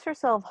 she drives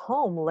herself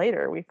home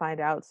later, we find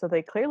out, so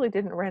they clearly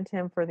didn't rent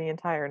him for the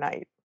entire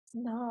night.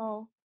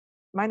 No.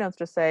 My notes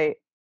just say,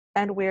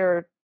 "And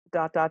we're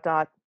dot dot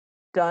dot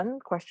done?"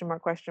 Question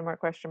mark, question mark,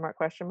 question mark,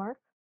 question mark.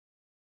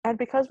 And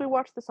because we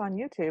watched this on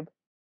YouTube,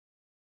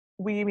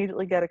 we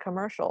immediately get a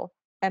commercial,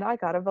 and I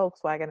got a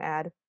Volkswagen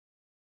ad,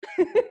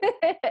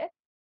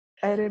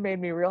 and it made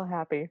me real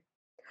happy.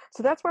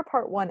 So that's where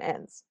part one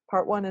ends.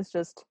 Part one is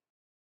just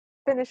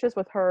finishes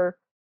with her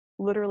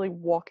literally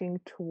walking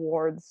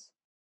towards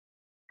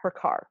her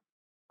car.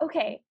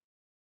 Okay.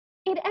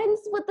 It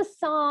ends with the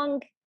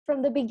song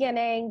from the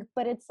beginning,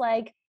 but it's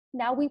like,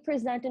 now we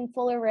present in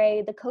full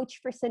array the coach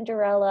for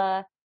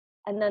Cinderella.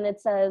 And then it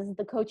says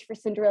the coach for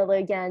Cinderella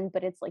again,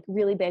 but it's like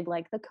really big,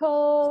 like the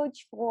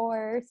coach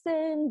for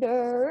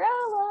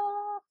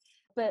Cinderella,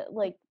 but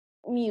like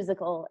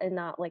musical and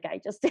not like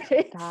I just did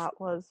it. That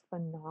was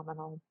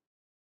phenomenal.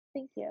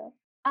 Thank you.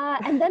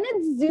 And then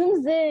it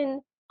zooms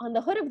in on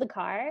the hood of the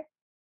car,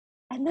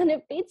 and then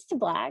it fades to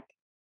black.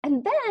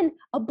 And then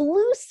a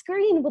blue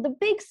screen with a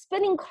big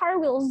spinning car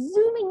wheel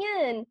zooming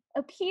in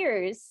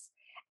appears.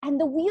 And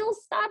the wheel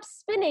stops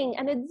spinning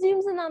and it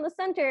zooms in on the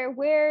center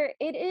where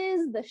it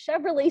is the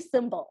Chevrolet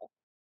symbol.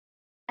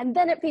 and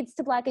then it fades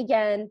to black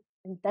again,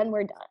 and then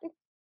we're done.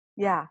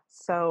 Yeah,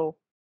 so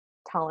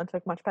Talon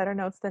took much better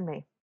notes than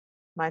me.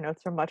 My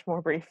notes are much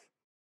more brief.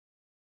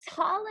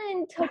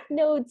 Talon took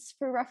notes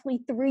for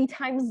roughly 3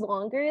 times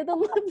longer than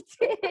Liv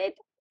did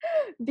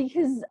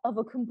because of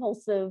a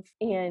compulsive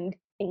and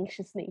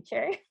anxious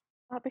nature.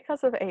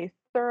 Because of a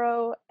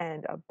thorough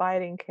and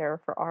abiding care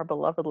for our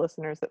beloved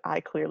listeners that I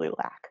clearly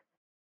lack.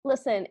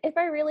 Listen, if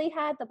I really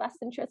had the best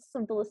interests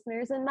of the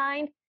listeners in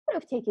mind, I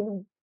would have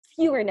taken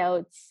fewer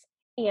notes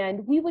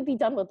and we would be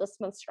done with this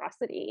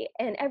monstrosity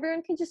and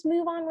everyone could just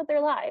move on with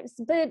their lives.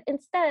 But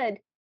instead,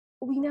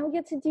 we now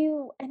get to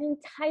do an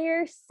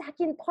entire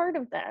second part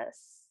of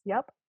this.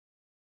 Yep,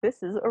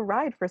 this is a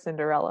ride for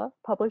Cinderella,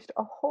 published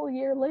a whole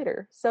year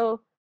later.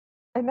 So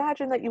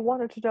imagine that you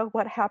wanted to know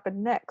what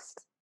happened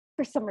next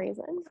For some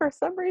reason. for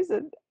some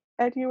reason,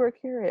 and you were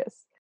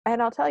curious.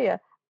 And I'll tell you,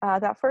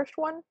 that first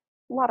one,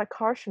 a lot of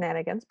car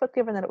shenanigans, but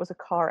given that it was a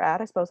car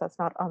ad, I suppose that's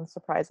not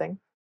unsurprising.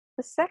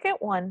 The second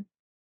one,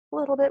 a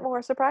little bit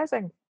more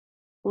surprising,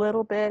 a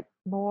little bit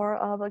more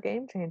of a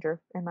game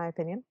changer, in my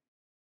opinion.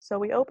 So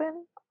we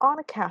open on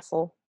a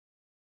castle,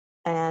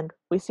 and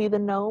we see the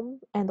gnome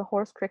and the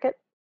horse cricket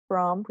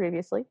from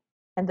previously,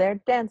 and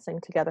they're dancing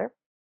together.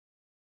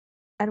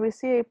 And we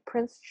see a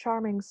Prince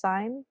Charming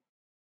sign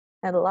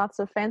and lots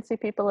of fancy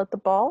people at the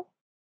ball,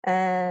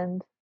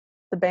 and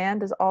the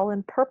band is all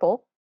in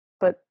purple,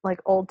 but like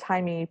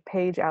old-timey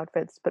page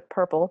outfits, but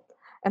purple.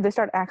 And they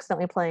start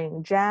accidentally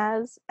playing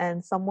jazz,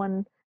 and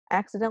someone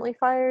accidentally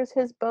fires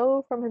his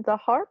bow from the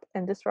harp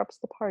and disrupts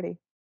the party.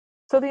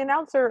 So the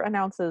announcer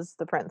announces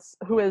the prince,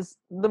 who is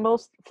the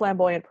most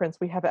flamboyant prince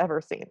we have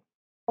ever seen.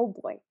 Oh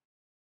boy.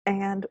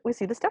 And we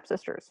see the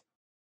stepsisters,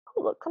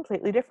 who look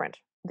completely different.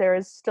 There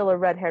is still a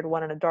red-haired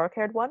one and a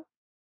dark-haired one,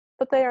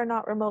 but they are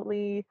not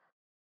remotely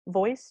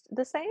voiced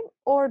the same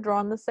or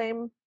drawn the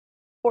same.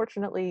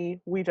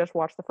 Fortunately, we just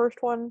watched the first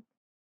one,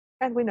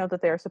 and we know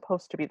that they are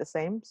supposed to be the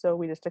same, so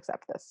we just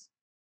accept this.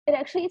 It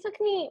actually took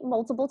me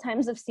multiple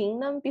times of seeing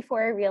them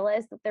before I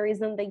realized that the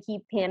reason they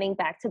keep panning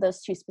back to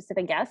those 2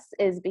 specific guests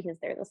is because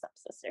they're the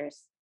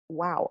stepsisters.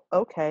 Wow,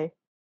 okay.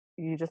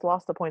 You just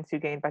lost the points you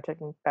gained by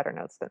taking better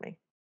notes than me.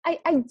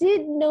 I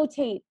did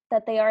notate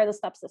that they are the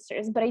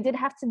stepsisters, but I did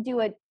have to do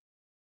it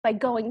by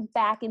going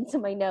back into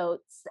my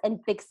notes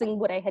and fixing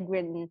what I had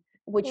written,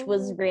 which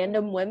was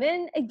random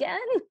women again.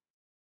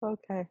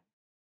 Okay.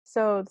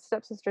 So the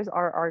stepsisters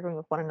are arguing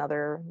with one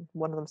another,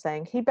 one of them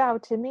saying, "He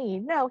bowed to me.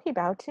 No, he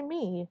bowed to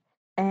me."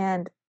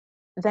 And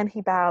then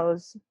he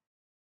bows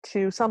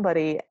to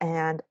somebody,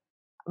 and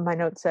my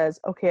note says,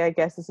 "Okay, I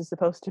guess this is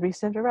supposed to be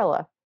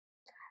Cinderella."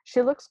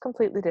 She looks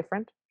completely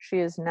different. She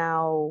is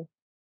now,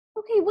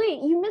 Okay,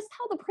 wait, you missed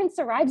how the prince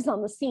arrives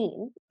on the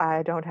scene.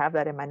 I don't have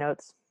that in my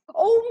notes.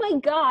 Oh my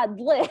god,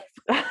 Liv.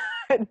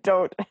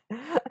 Don't.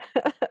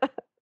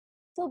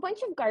 So a bunch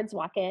of guards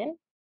walk in,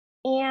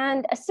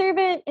 and a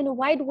servant in a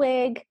wide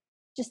wig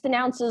just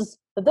announces,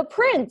 "The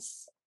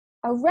prince!"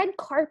 A red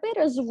carpet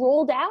is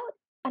rolled out,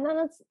 and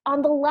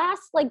on the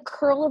last like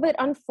curl of it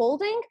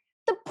unfolding,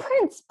 the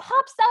prince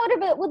pops out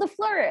of it with a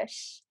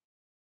flourish.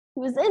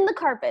 He was in the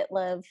carpet,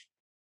 Liv.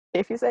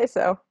 If you say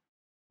so.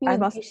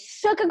 He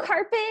shook a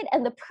carpet,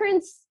 and the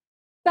prince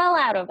fell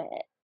out of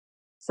it.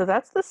 So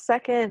that's the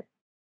second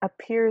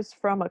appears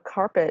from a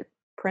carpet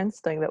prince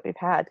thing that we've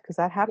had, because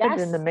that happened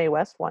in the Yes. Mae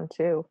West one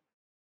too.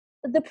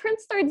 The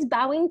prince starts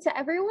bowing to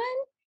everyone,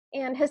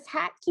 and his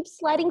hat keeps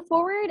sliding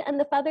forward, and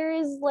the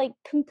feathers like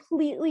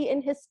completely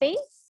in his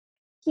face.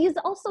 He's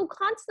also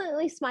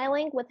constantly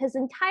smiling with his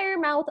entire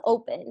mouth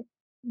open,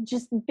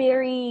 just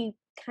very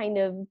kind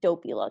of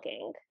dopey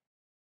looking.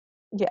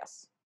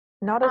 Yes.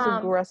 Not as Um,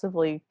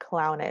 aggressively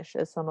clownish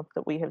as some of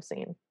that we have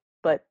seen,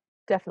 but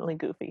definitely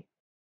goofy.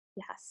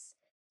 yes.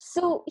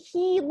 So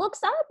he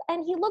looks up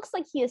and he looks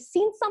like he has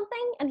seen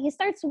something and he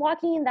starts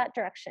walking in that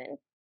direction.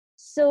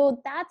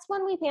 So that's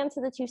when we pan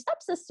to the 2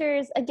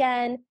 stepsisters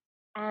again.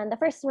 And the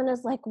first one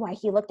is like, "Why,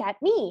 he looked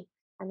at me."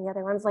 And the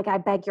other one's like, "I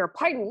beg your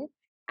pardon."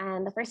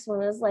 And the first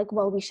one is like,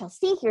 "Well, we shall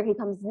see. Here he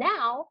comes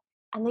now."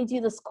 And they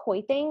do this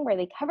coy thing where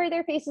they cover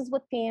their faces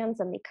with fans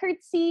and they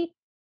curtsy.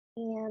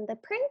 And the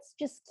prince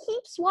just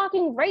keeps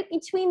walking right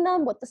between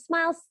them with the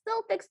smile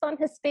still fixed on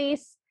his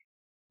face.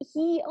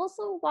 He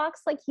also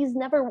walks like he's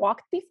never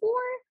walked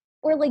before,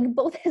 or like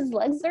both his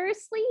legs are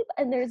asleep,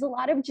 and there's a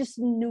lot of just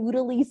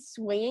noodly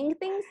swaying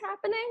things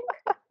happening.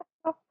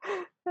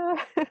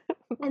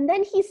 And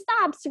then he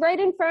stops right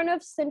in front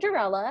of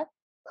Cinderella,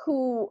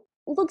 who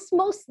looks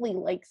mostly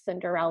like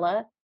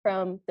Cinderella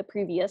from the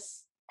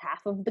previous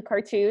half of the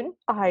cartoon.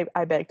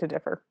 I beg to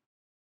differ.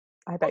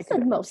 I I beg to said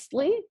differ.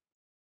 mostly.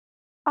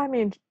 I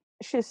mean,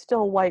 she's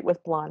still white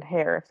with blonde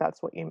hair, if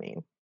that's what you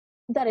mean.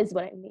 That is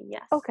what I mean,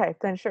 yes. Okay,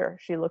 then sure.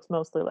 She looks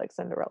mostly like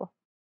Cinderella.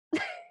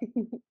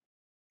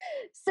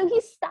 So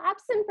he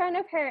stops in front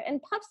of her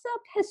and puffs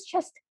up his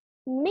chest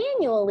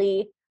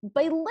manually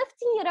by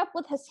lifting it up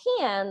with his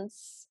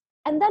hands.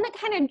 And then it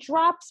kind of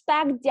drops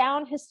back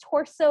down his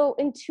torso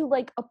into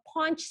like a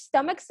paunch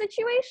stomach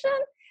situation.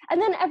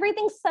 And then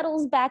everything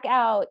settles back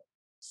out.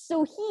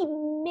 So he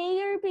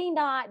may or may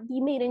not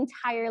be made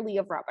entirely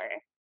of rubber.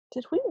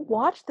 Did we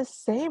watch the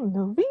same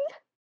movie?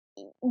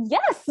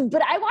 Yes,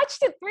 but I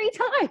watched it 3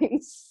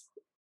 times.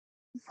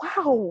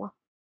 Wow.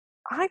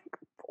 I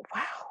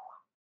wow.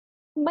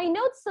 My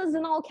note says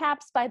in all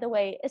caps, by the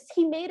way, is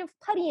he made of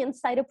putty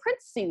inside a print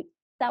suit?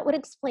 That would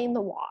explain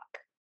the walk.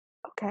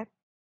 Okay.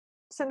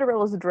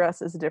 Cinderella's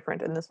dress is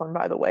different in this one,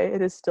 by the way.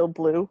 It is still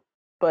blue,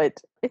 but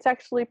it's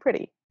actually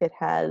pretty. It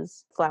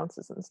has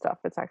flounces and stuff.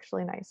 It's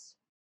actually nice.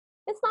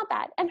 It's not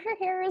bad. And her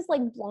hair is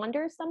like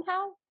blonder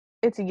somehow.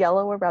 It's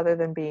yellower rather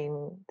than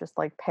being just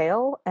like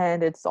pale,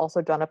 and it's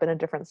also done up in a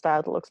different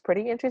style that looks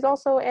pretty. And she's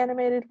also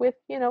animated with,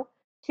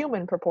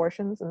 human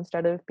proportions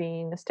instead of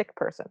being a stick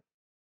person.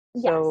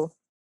 So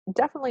Yes.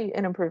 definitely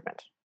an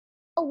improvement.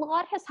 A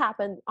lot has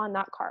happened on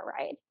that car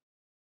ride.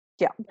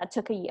 Yeah, That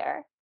took a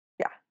year.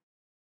 yeah.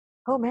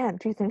 Oh man,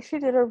 do you think she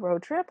did a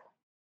road trip?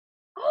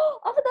 Oh,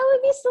 that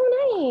would be so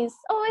nice.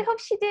 Oh, I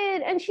hope she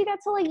did. And she got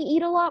to like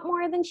eat a lot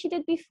more than she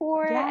did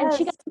before. And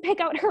she got Yes, to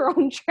pick out her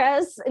own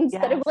dress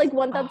instead of yes. like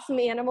one that Oh, some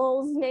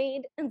animals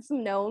made and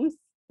some gnomes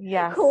who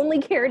yes. only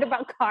cared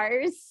about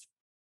cars.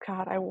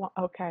 God, I want.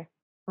 Okay,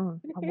 I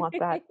want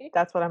that.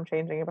 That's what I'm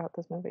changing about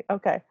this movie.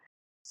 Okay,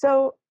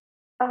 so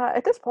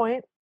at this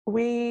point,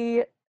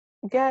 we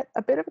get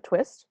a bit of a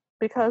twist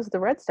because the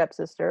red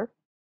stepsister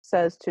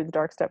says to the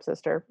dark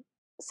stepsister,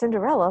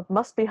 Cinderella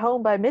must be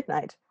home by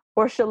midnight,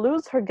 or she'll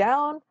lose her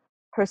gown,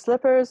 her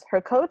slippers,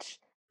 her coach,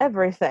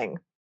 everything.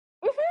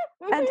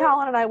 Mhm, And mhm.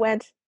 Talon and I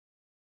went,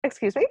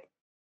 excuse me?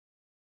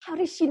 How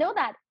does she know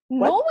that?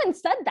 What? No one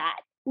said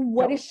that.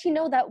 What No, does she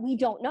know that we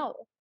don't know?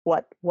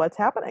 what's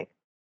happening?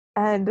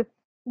 And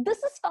This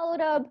is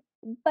followed up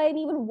by an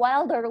even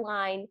wilder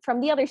line from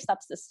the other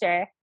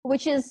stepsister,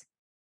 which is,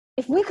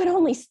 if we could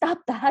only stop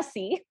the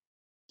hussy.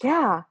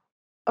 yeah.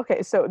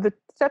 Okay, so the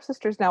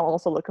stepsisters now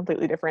also look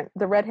completely different.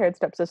 The red-haired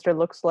stepsister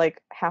looks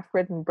like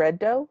half-ridden bread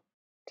dough,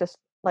 just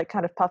like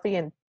kind of puffy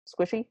and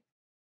squishy.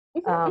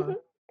 Mhm, Um, mhm.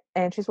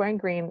 and she's wearing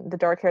green. The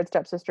dark-haired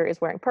stepsister is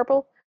wearing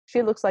purple.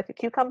 She looks like a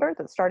cucumber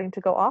that's starting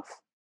to go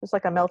off, just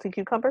like a melty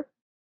cucumber.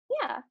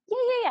 Yeah, yeah,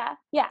 yeah, yeah,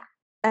 yeah.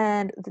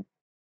 And the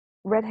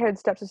red-haired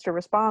stepsister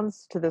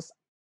responds to this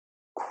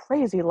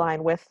crazy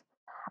line with,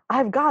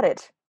 "I've got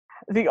it,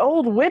 the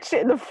old witch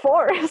in the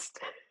forest."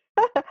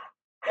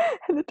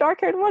 And the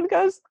dark-haired one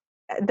goes,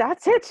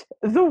 "That's it,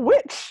 the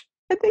witch."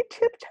 And they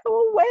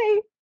tiptoe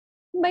away.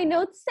 My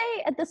notes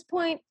say at this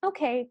point,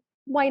 okay,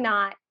 why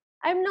not?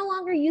 I'm no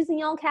longer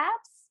using all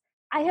caps.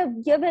 I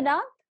have given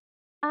up.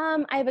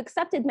 I have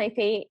accepted my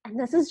fate, and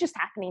this is just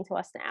happening to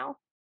us now.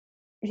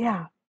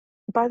 Yeah.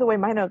 By the way,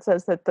 my note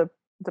says that the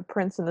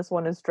prince in this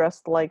one is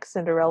dressed like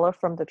Cinderella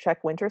from the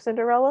Czech Winter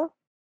Cinderella.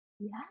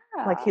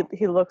 Like he Yeah.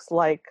 he looks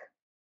like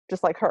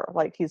just like her.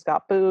 Like he's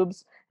got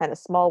boobs and a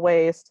small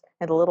waist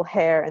and a little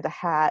hair and a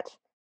hat.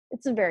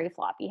 It's a very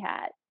floppy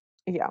hat.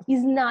 Yeah.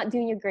 He's not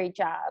doing a great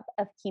job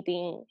of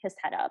keeping his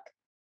head up.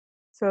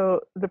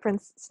 So the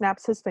prince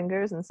snaps his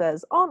fingers and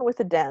says, "On with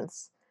the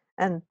dance."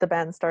 And the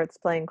band starts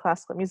playing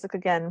classical music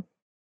again.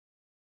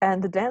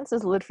 And the dance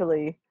is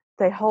literally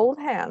they hold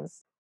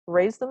hands,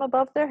 raise them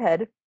above their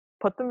head,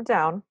 put them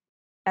down,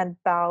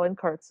 and bow and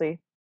curtsy,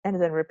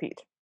 and then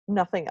repeat.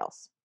 Nothing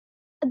else.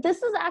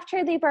 This is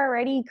after they've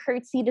already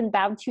curtsied and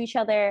bowed to each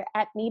other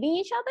at meeting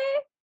each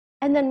other.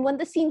 And then when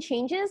the scene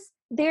changes,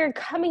 they're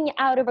coming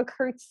out of a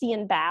curtsy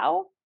and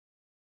bow.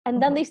 And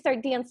then Mhm. they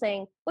start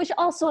dancing, which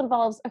also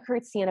involves a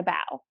curtsy and a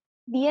bow.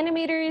 The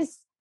animators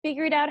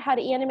figured out how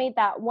to animate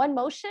that one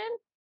motion.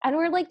 And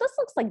we're like, this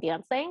looks like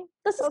dancing.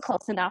 This is Close,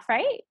 close enough,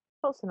 right?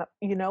 close enough.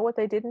 You know what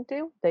they didn't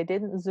do? They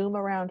didn't zoom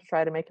around to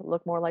try to make it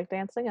look more like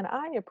dancing, and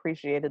I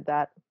appreciated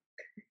that.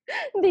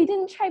 They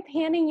didn't try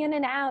panning in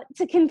and out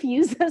to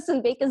confuse us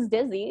and make us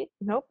dizzy.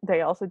 Nope.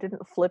 They also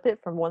didn't flip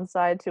it from one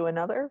side to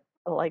another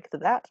like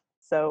that.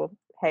 So,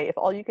 hey, if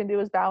all you can do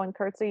is bow and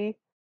curtsy,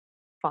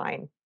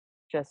 fine.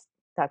 Just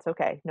that's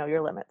okay. Know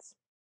your limits.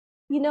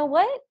 You know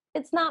what?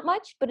 It's not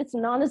much, but it's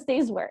an honest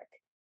day's work.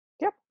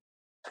 Yep.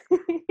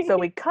 So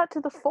we cut to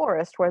the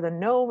forest where the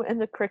gnome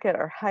and the cricket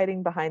are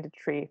hiding behind a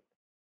tree,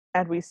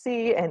 and we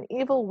see an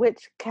evil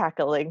witch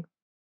cackling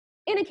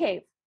In a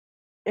cave.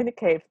 in a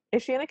cave.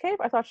 Is she in a cave?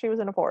 I thought she was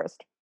in a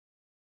forest.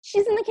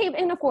 She's in the cave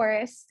in a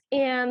forest,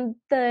 and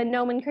the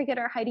gnome and cricket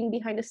are hiding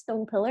behind a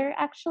stone pillar,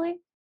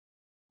 actually.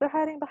 They're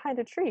hiding behind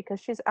a tree because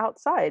she's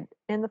outside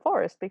in the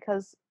forest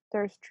because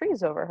there's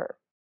trees over her.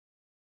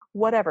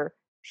 Whatever.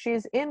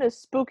 She's in a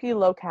spooky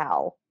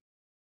locale.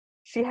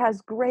 She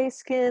has gray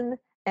skin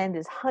and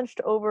is hunched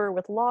over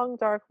with long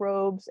dark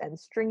robes and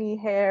stringy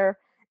hair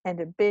and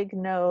a big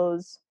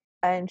nose.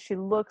 And she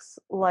looks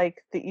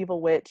like the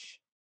evil witch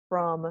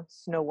from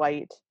Snow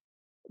White,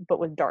 but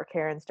with dark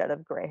hair instead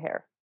of gray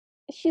hair.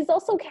 She's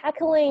also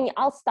cackling,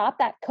 I'll stop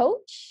that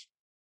coach.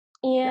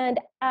 Yep. And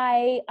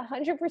I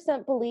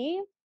 100%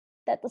 believe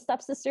that the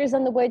stepsisters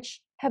and the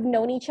witch have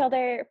known each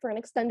other for an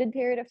extended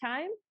period of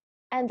time.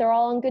 And they're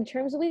all on good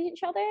terms with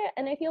each other.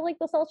 And I feel like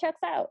this all checks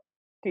out.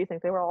 Do you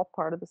think they were all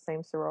part of the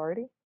same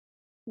sorority?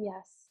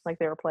 Yes. Like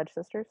they were pledge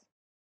sisters?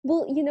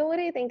 Well, you know what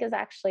I think is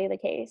actually the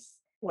case?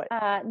 What?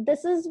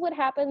 This is what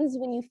happens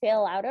when you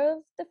fail out of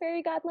the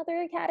Fairy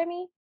Godmother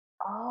Academy.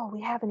 Oh,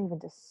 we haven't even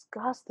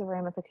discussed the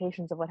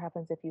ramifications of what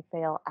happens if you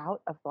fail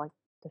out of like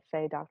the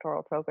Fey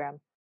doctoral program.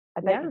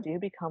 I bet you Yeah, do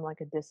become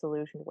like a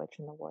disillusioned witch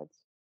in the woods.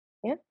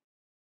 yeah.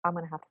 I'm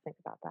gonna have to think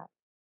about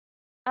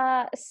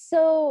that.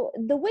 So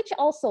the witch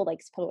also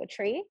likes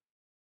poetry,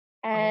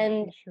 Oh,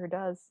 and she sure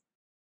does.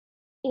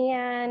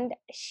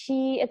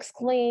 she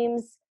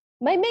exclaims,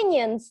 "My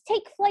minions,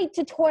 take flight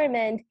to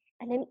torment!"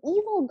 And an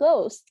evil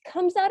ghost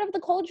comes out of the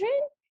cauldron,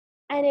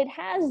 and it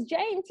has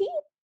giant teeth,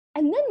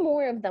 and then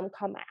more of them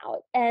come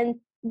out. And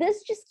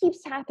this just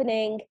keeps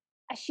happening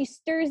as she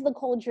stirs the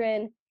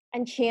cauldron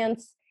and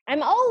chants,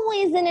 "I'm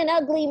always in an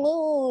ugly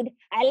mood.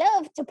 I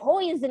love to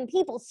poison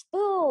people's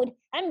food.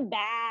 I'm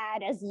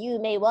bad, as you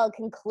may well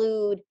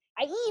conclude.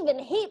 I even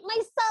hate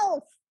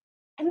myself."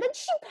 And then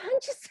she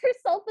punches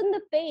herself in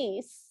the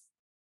face.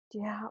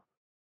 Yeah,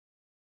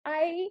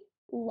 I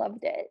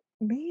loved it.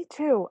 me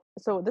too.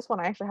 So this one,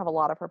 I actually have a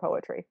lot of her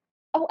poetry.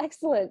 Oh,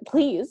 excellent.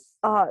 Please.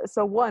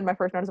 So one, my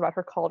first note is about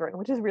her cauldron,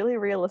 which is really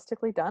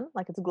realistically done.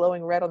 Like it's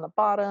glowing red on the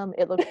bottom.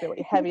 It looks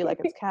really heavy, like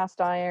it's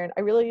cast iron.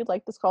 I really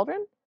like this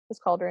cauldron. This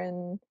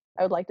cauldron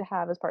I would like to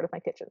have as part of my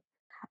kitchen.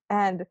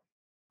 And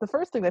the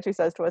first thing that she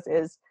says to us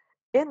is,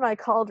 "In my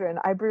cauldron,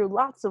 I brew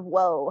lots of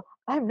woe.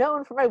 I'm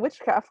known for my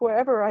witchcraft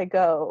wherever I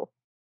go."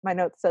 My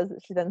note says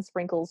that she then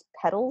sprinkles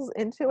petals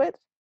into it,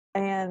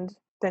 and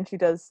then she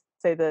does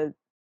say the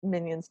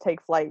minions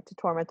take flight to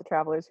torment the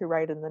travelers who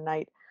ride in the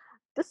night.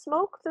 The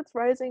smoke that's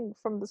rising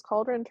from this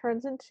cauldron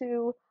turns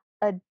into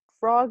a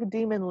frog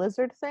demon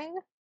lizard thing.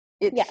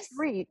 It Yes.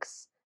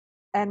 shrieks,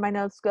 and my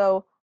notes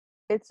go,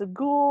 "It's a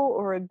ghoul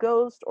or a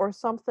ghost or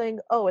something.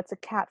 Oh, it's a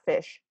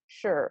catfish.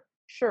 Sure,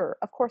 sure.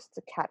 Of course it's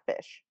a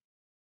catfish."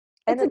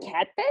 And It's a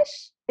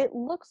catfish? it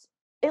looks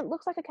it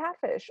looks like a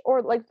catfish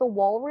or like the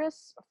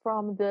walrus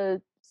from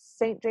the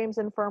St. James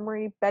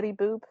Infirmary Betty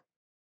Boop.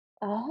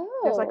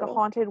 There's like a Oh.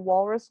 haunted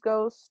walrus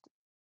ghost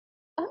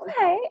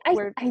Okay.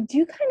 where I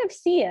do kind of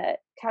see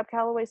it. Cab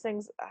Calloway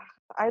sings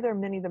either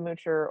Minnie the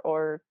Moocher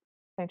or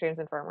St. James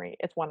Infirmary.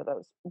 It's one of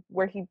those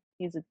where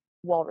he's a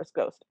walrus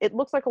ghost. It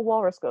looks like a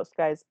walrus ghost,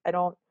 guys. I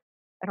don't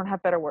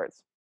have better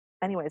words.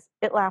 Anyways,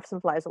 it laughs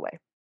and flies away.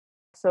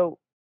 So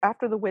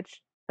after the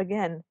witch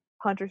again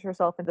punches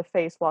herself in the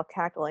face while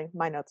cackling,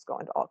 my notes go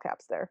into all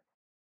caps there.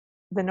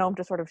 The gnome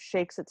just sort of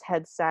shakes its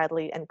head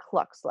sadly and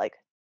clucks like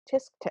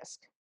tisk tisk.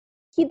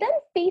 He then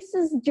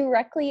faces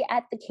directly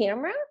at the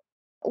camera,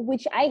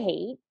 which I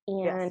hate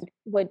Yes. and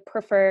would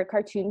prefer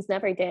cartoons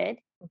never did.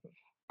 Mhm.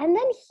 And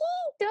then he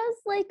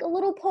does like a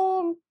little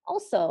poem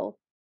also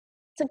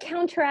to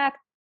counteract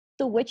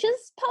the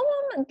witch's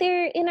poem.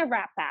 They're in a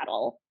rap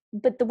battle,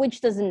 but the witch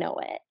doesn't know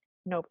it.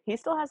 Nope. He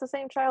still has the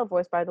same child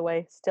voice, by the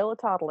way. Still a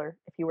toddler.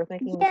 If you were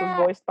thinking this was Yeah,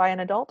 voiced by an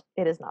adult,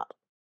 it is not.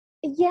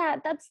 yeah,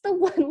 that's the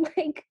one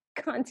like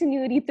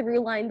continuity through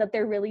line that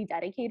they're really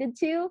dedicated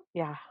to.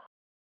 Yeah.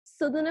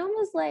 So the gnome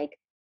was like,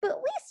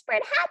 "But we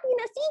spread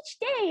happiness each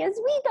day as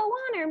we go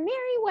on our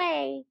merry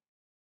way."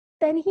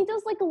 Then he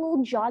does like a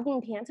little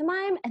jogging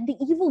pantomime, and the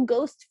evil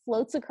ghost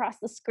floats across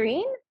the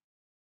screen.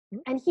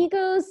 Mm. And he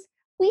goes,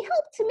 "We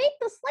hope to make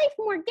this life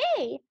more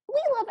gay.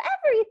 We love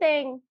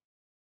everything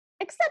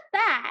except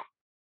that."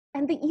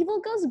 And the evil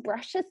ghost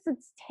brushes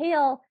its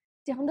tail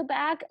down the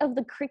back of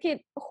the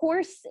cricket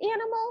horse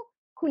animal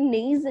who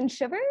neighs and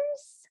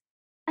shivers.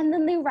 And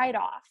then they ride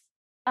off.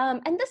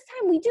 And this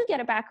time we do get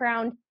a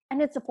background,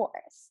 and it's a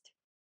forest.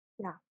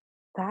 Yeah.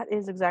 That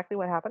is exactly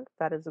what happened.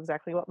 That is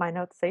exactly what my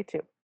notes say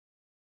too.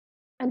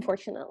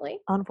 Unfortunately.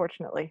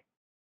 Unfortunately,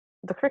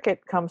 the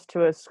cricket comes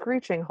to a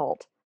screeching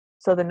halt,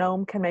 so the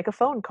gnome can make a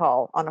phone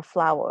call on a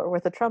flower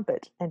with a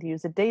trumpet and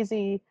use a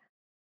daisy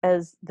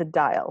as the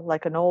dial,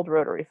 like an old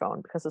rotary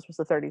phone, because this was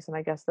the 30s, and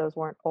I guess those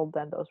weren't old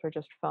then, those were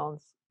just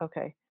phones.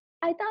 Okay.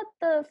 I thought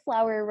the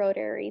flower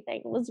rotary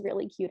thing was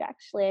really cute,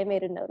 actually. I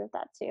made a note of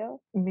that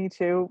too. Me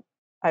too.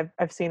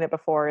 I've seen it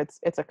before. It's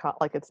a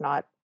like it's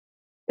not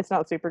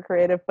super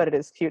creative, but it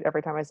is cute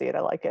every time I see it. I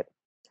like it.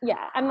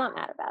 Yeah, I'm not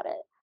mad about it.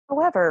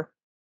 However,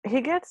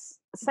 he gets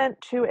sent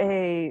to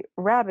a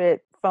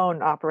rabbit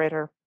phone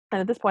operator,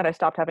 and at this point I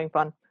stopped having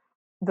fun.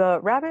 The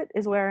rabbit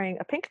is wearing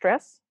a pink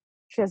dress,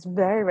 she has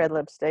very red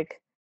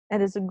lipstick,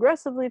 and is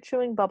aggressively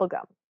chewing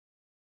bubblegum.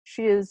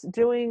 She is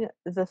doing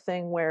the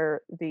thing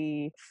where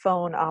the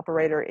phone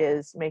operator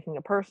is making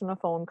a personal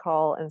phone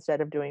call instead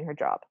of doing her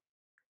job.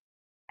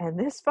 And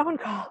this phone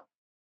call,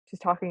 she's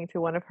talking to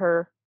one of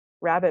her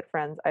rabbit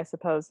friends, I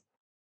suppose,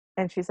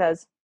 and she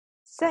says,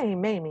 "Say,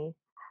 Mamie,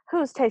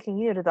 who's taking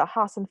you to the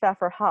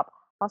Hassenpfeffer Hop?"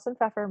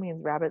 Hassenpfeffer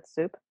means rabbit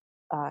soup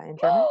in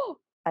German.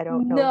 I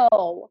don't know.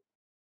 No.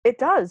 It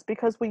does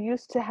because we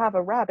used to have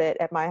a rabbit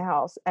at my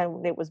house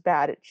and it was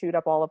bad. It chewed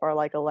up all of our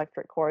like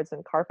electric cords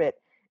and carpet,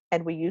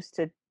 and we used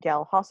to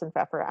yell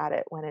Hassenpfeffer at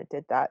it when it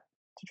did that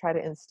to try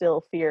to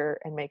instill fear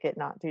and make it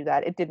not do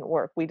that. It didn't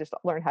work. We just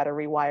learned how to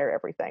rewire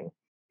everything.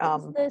 Is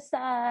Um, this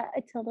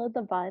Attila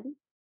the Bun?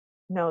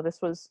 no,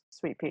 this was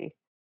Sweet Pea.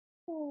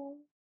 Oh,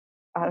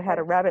 I of had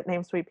a course. rabbit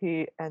named Sweet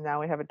Pea, and now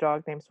we have a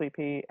dog named Sweet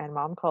Pea, and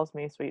mom calls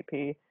me Sweet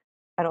Pea.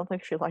 I don't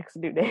think she likes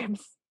new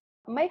names.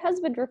 My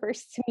husband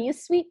refers to me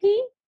as Sweet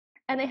Pea,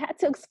 and I had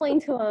to explain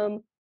to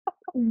him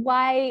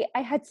why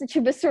I had such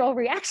a visceral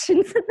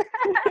reaction to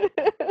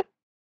that.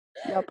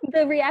 Yep.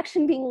 The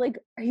reaction being like,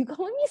 "Are you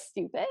calling me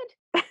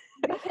stupid?"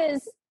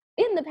 Because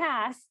in the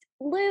past,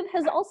 Liv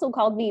has also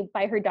called me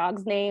by her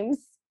dog's names,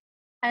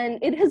 and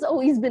it has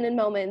always been in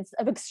moments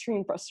of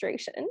extreme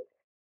frustration.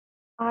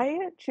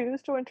 I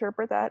choose to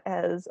interpret that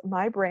as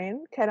my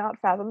brain cannot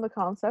fathom the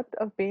concept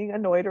of being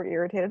annoyed or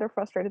irritated or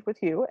frustrated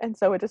with you, and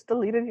so it just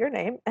deleted your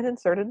name and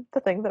inserted the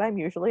thing that I'm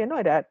usually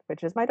annoyed at,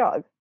 which is my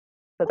dog.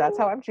 So that's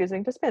how Oh, I'm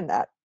choosing to spin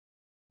that.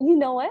 you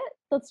know what?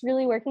 That's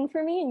really working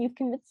for me, and you've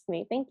convinced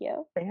me. Thank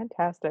you.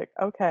 Fantastic.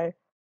 Okay.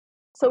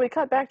 So we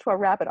cut back to a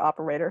rabbit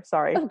operator,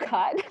 sorry. Oh,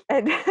 God.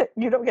 And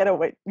you don't get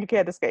away. You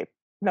can't escape.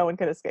 No one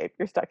can escape.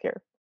 You're stuck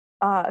here.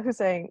 Who's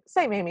saying,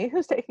 say, Mamie,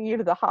 who's taking you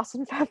to the Haas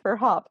and Pfeffer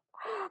Hop?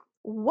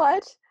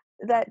 What?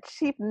 That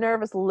cheap,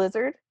 nervous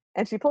lizard?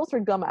 And she pulls her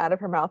gum out of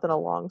her mouth in a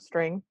long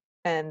string.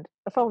 And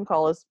a phone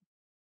call is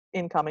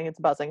incoming. It's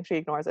buzzing. She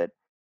ignores it.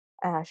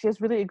 She has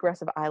really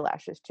aggressive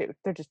eyelashes, too.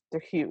 They're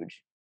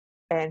huge.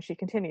 And she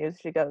continues.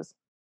 She goes,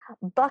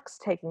 Buck's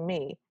taking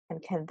me,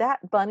 and can that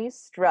bunny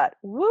strut?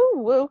 Woo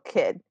woo,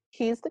 kid.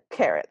 He's the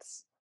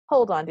carrots.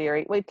 Hold on,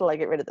 dearie. Wait till I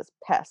get rid of this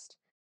pest.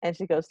 And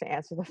she goes to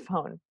answer the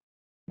phone.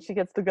 She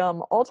gets the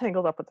gum all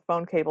tangled up with the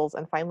phone cables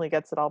and finally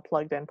gets it all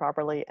plugged in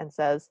properly and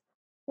says,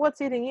 What's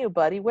eating you,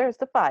 buddy? Where's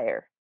the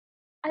fire?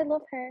 I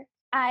love her.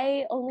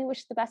 I only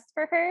wish the best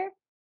for her.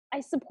 I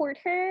support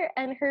her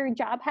and her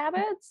job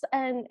habits,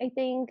 and I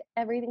think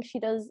everything she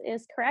does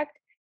is correct.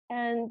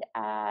 And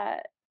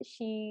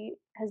she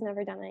has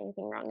never done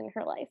anything wrong in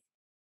her life.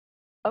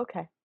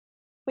 Okay.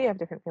 We have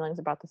different feelings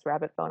about this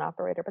rabbit phone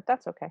operator, but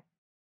that's okay.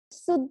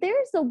 So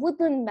there's a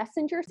woodland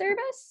messenger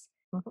service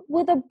Mhm.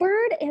 with a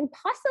bird and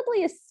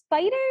possibly a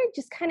spider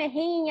just kind of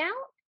hanging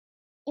out.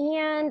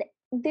 And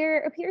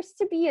there appears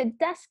to be a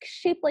desk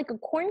shaped like a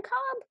corn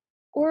cob,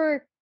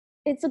 or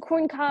it's a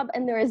corn cob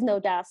and there is no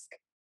desk.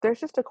 There's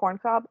just a corn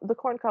cob. The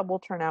corn cob will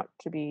turn out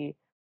to be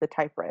the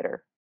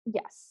typewriter.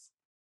 Yes.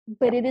 Yeah.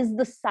 But it is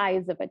the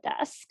size of a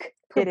desk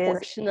It is,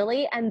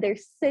 proportionally, and they're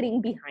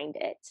sitting behind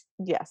it.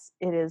 yes,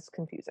 it is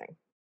confusing.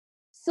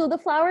 So the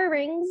flower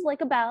rings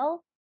like a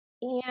bell,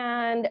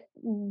 and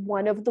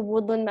one of the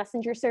Woodland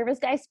Messenger Service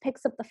guys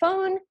picks up the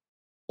phone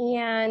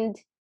and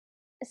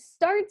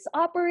starts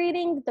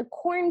operating the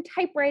corn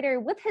typewriter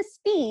with his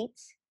feet,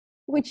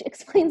 which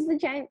explains the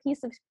giant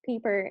piece of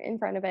paper in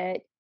front of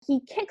it. He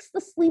kicks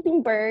the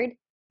sleeping bird.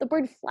 The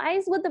bird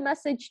flies with the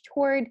message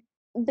toward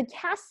the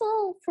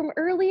castle from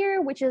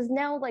earlier, which is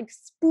now like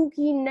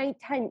spooky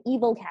nighttime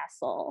evil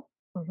castle.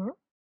 Hmm.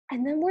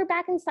 And then we're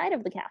back inside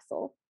of the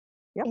castle,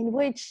 Yep. in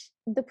which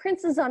the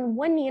prince is on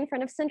one knee in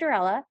front of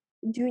Cinderella,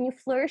 doing a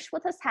flourish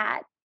with his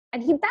hat.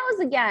 And he bows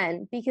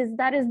again because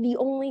that is the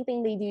only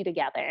thing they do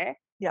together.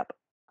 Yep.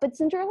 But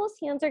Cinderella's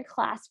hands are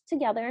clasped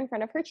together in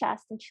front of her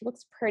chest, and she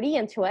looks pretty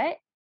into it.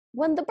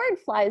 When the bird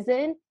flies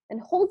in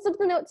and holds up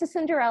the note to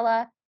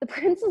Cinderella, the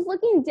prince is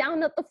looking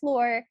down at the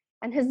floor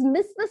and has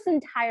missed this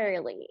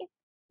entirely.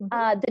 Hmm.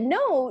 The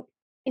note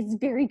is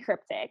very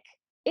cryptic.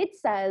 It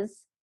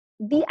says,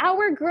 "The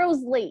hour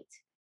grows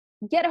late.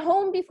 Get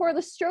home before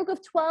the stroke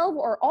of 12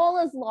 or all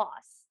is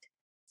lost.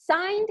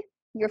 Signed,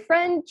 your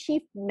friend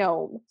Chief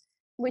Gnome,"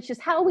 which is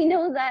how we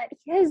know that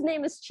his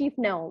name is Chief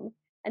Gnome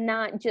and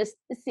not just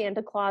the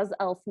Santa Claus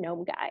elf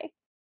gnome guy.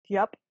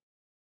 Yep.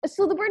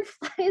 So the bird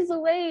flies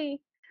away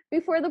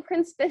before the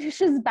prince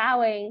finishes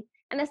bowing,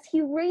 and as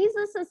he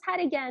raises his head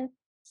again,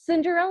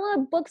 Cinderella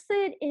books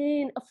it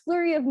in a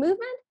flurry of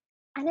movement,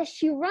 and as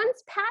she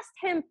runs past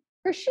him,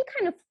 her shoe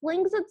kind of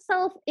flings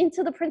itself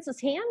into the prince's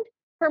hand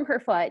from her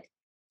foot.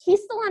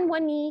 He's still on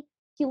one knee,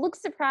 he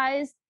looks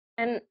surprised,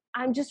 and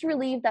I'm just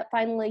relieved that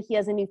finally he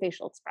has a new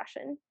facial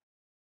expression.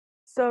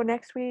 So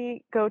next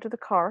we go to the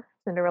car.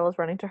 Cinderella's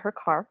running to her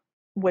car,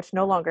 which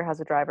no longer has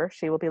a driver.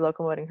 She will be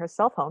locomoting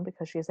herself home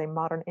because she is a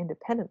modern,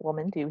 independent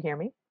woman. Do you hear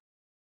me?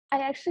 I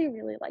actually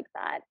really like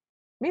that.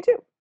 Me too.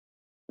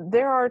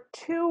 There are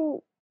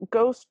two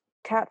ghost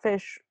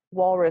catfish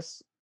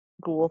walrus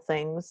ghoul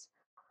things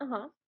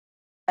Uh-huh.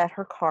 at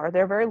her car.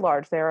 They're very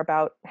large. They're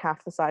about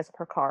half the size of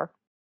her car.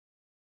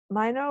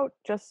 My note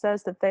just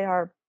says that they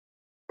are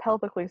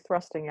pelvically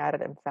thrusting at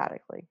it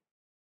emphatically.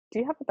 Do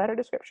you have a better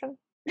description?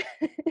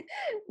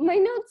 My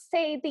notes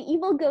say the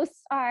evil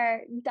ghosts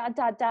are ...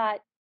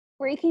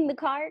 breaking the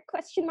car,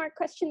 question mark,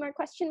 question mark,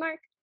 question mark,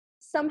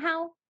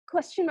 somehow,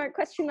 question mark,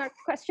 question mark,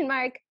 question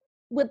mark,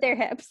 with their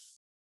hips.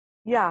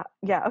 Yeah,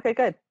 yeah. Okay,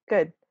 good,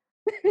 good.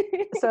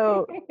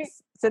 So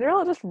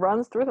Cinderella just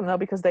runs through them though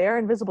because they are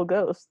invisible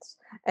ghosts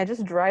and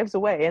just drives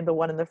away, and the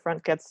one in the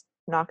front gets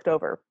knocked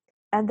over.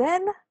 And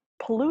then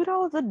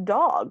Pluto the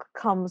dog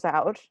comes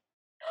out.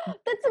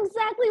 That's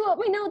exactly what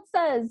my note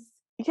says.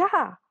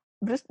 Yeah,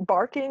 just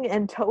barking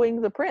and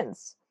towing the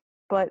prince.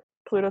 But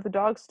Pluto the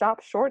dog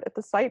stops short at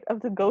the sight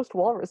of the ghost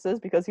walruses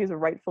because he's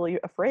rightfully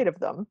afraid of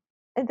them.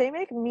 And they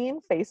make mean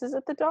faces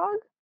at the dog,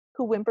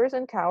 who whimpers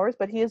and cowers,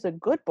 but he is a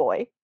good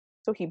boy.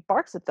 So he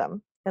barks at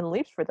them and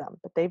leaps for them,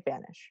 but they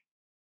vanish.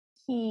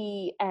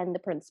 he and the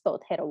prince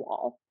both hit a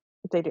wall.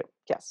 They do,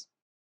 yes.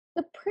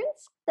 The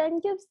prince then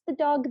gives the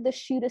dog the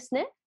shoe to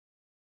sniff,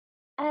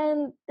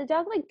 and the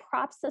dog like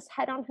props his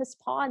head on his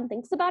paw and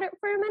thinks about it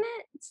for a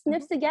minute, Mhm.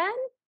 sniffs again,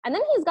 and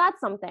then he's got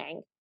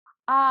something.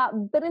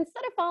 But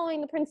instead of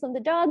following the prince and the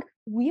dog,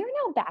 we are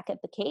now back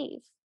at the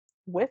cave.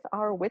 With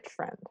our witch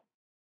friend,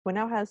 who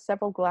now has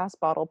several glass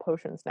bottle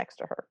potions next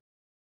to her.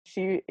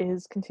 She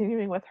is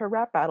continuing with her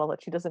rap battle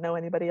that she doesn't know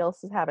anybody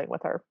else is having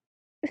with her.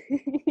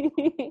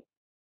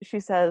 She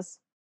says,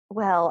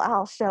 "Well,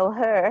 I'll show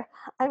her.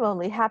 I'm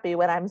only happy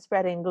when I'm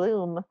spreading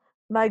gloom.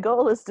 My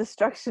goal is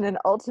destruction and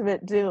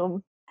ultimate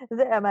doom.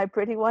 There, my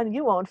pretty one,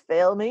 you won't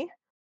fail me."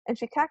 And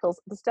she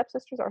cackles. The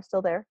stepsisters are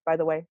still there, by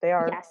the way. They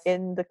are Yes.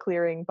 in the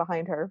clearing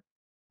behind her.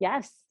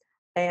 Yes.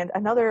 And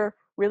another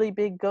really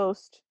big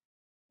ghost,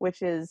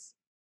 which is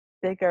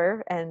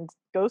bigger and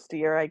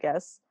ghostier, I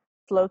guess,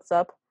 floats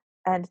up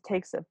and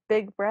takes a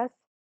big breath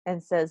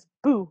and says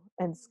boo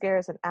and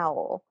scares an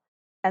owl.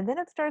 And then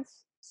it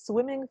starts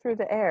swimming through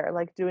the air,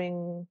 like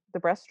doing the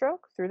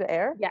breaststroke through the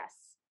air,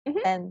 Yes.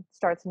 Mhm. and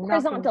starts knocking.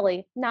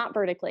 Horizontally, not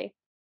vertically.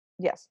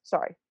 Yes,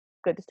 sorry,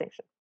 good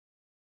distinction.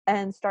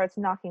 And starts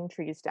knocking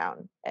trees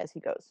down as he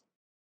goes.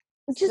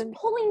 Just Cin-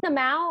 pulling them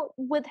out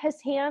with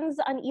his hands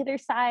on either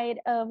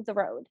side of the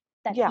road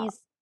that yeah,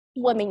 he's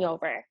swimming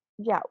over.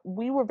 yeah,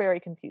 we were very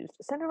confused.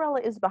 Cinderella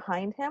is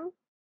behind him,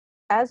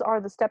 as are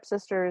the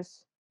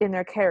stepsisters in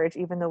their carriage,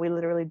 even though we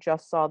literally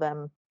just saw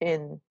them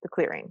in the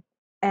clearing.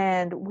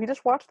 And we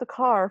just watched the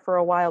car for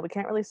a while. We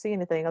can't really see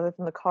anything other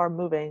than the car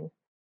moving.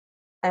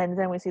 And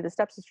then we see the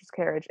stepsisters'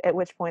 carriage, at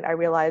which point I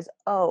realized,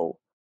 oh,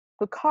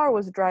 the car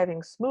was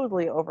driving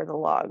smoothly over the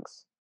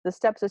logs. The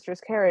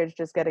stepsisters' carriage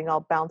just getting all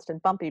bounced and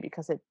bumpy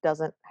because it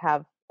doesn't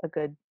have a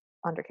good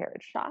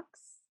undercarriage.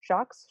 Shocks.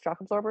 Shocks,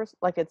 shock absorbers,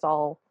 like it's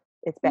bad.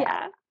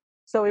 Yeah.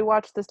 So we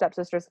watched the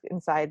stepsisters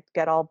inside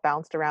get all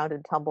bounced around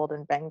and tumbled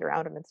and banged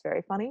around, and it's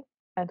very funny.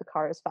 And the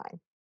car is fine.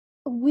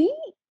 We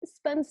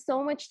spend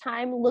so much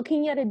time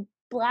looking at a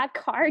black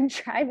car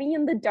driving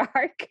in the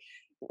dark.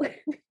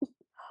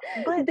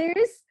 But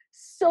There's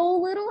so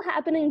little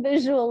happening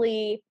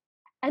visually.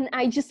 And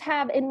I just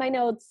have in my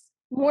notes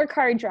more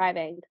car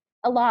driving,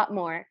 a lot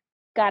more.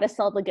 Gotta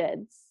sell the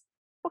goods.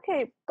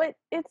 okay, but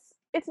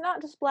it's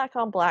not just black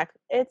on black.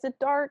 It's a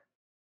dark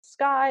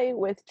sky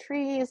with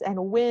trees and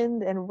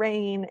wind and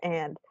rain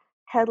and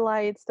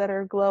headlights that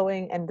are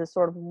glowing and the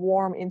sort of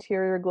warm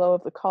interior glow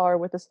of the car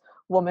with this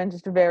woman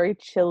just very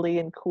chilly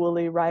and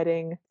coolly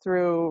riding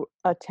through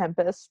a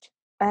tempest.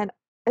 And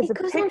as It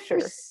a goes on for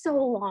picture, so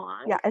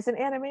long. yeah, as an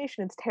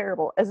animation, it's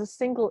terrible. As a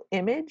single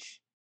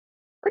image,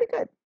 pretty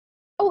good.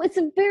 Oh, it's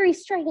a very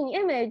striking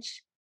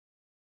image.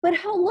 But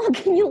how long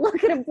can you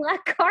look at a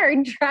black car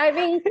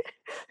driving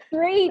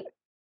straight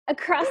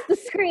across the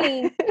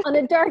screen on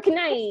a dark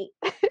night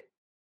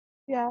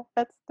Yeah,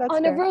 that's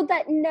on a fair. road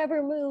that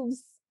never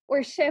moves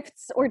or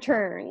shifts or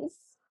turns?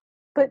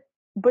 But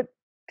but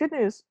good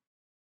news.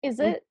 Is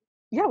We it?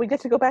 Yeah, we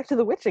get to go back to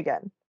the witch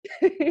again.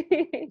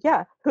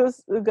 Yeah,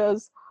 who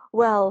goes,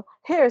 "Well,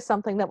 here's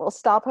something that will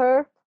stop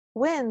her.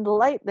 Wind,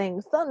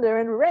 lightning, thunder,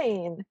 and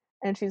rain."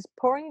 And she's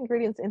pouring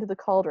ingredients into the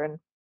cauldron,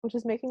 which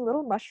is making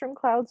little mushroom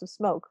clouds of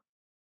smoke.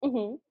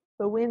 Mhm.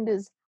 The wind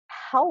is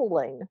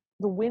howling.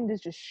 The wind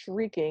is just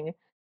shrieking.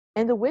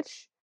 And the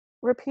witch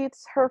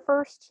repeats her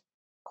first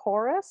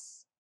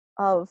chorus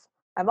of,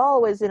 "I'm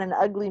always in an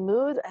ugly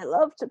mood. I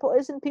love to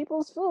poison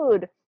people's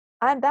food.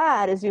 I'm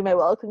bad, as you may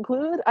well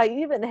conclude. I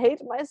even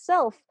hate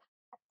myself."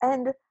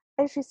 And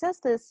as she says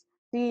this,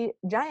 the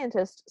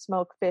giantest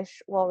smoke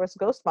fish walrus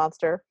ghost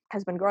monster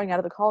has been growing out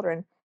of the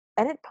cauldron,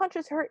 and it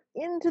punches her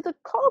into the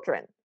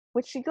cauldron,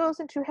 which she goes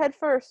into head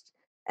first,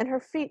 and her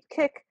feet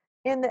kick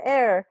in the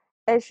air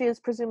as she is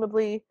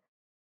presumably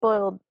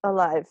boiled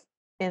alive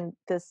in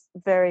this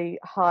very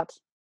hot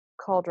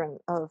cauldron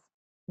of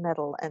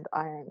metal and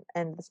iron.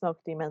 And the smoke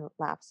demon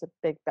laughs a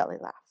big belly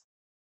laugh.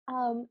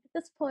 At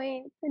this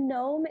point, the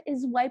gnome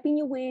is wiping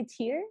away a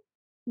tear.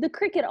 The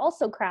cricket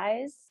also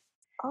cries.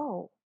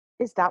 Oh,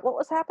 is that what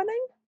was happening?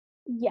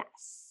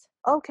 Yes.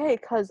 Okay,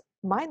 because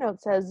my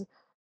note says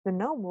the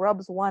gnome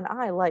rubs one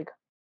eye. Like,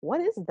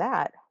 what is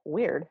that?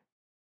 Weird.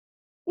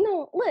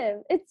 No,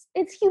 Liv,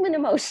 it's human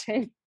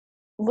emotion.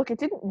 Look, it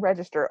didn't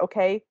register,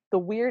 okay? The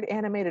weird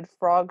animated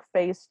frog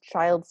faced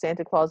child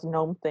Santa Claus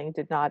gnome thing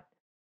did not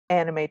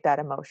animate that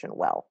emotion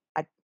well.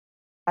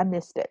 I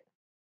missed it.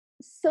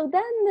 So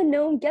then the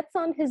gnome gets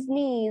on his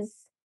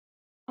knees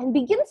and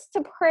begins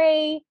to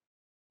pray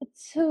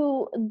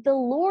to the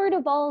Lord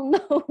of all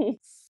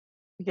gnomes.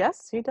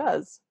 Yes, he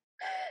does.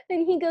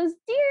 And he goes,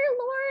 "Dear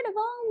Lord of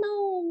all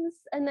gnomes."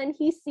 And then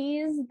he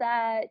sees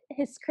that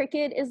his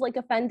cricket is like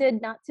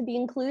offended not to be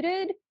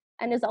included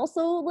and is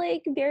also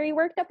like very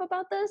worked up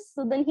about this.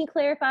 So then he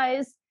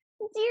clarifies,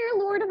 "Dear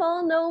Lord of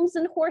all gnomes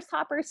and horse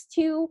hoppers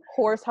too,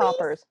 Horse please."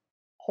 hoppers.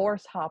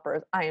 Horse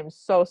hoppers. I am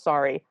so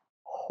sorry.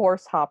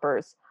 Horse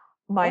hoppers.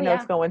 My Oh,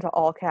 notes yeah. go into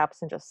all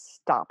caps and just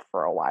stop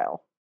for a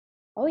while.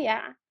 Oh,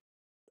 yeah.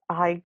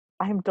 I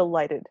am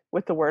delighted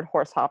with the word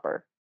horse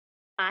hopper.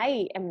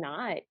 I am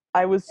not.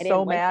 I was I so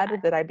didn't like mad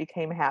that I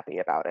became happy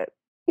about it.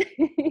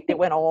 It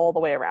went all the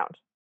way around.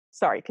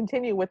 Sorry,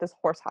 continue with this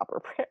horse hopper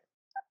prayer.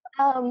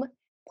 um,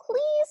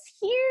 please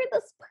hear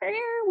this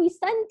prayer we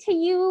send to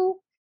you.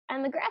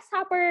 And the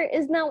grasshopper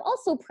is now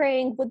also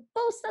praying with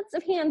both sets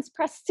of hands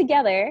pressed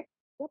together.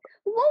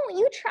 Won't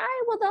you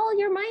try with all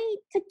your might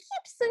to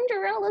keep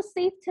Cinderella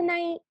safe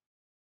tonight?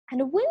 And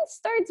a wind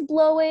starts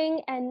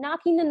blowing and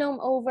knocking the gnome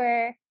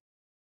over.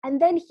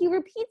 And then he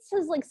repeats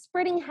his like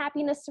spreading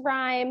happiness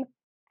rhyme.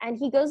 And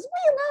he goes,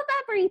 "We love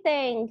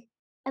everything."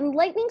 And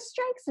lightning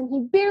strikes and he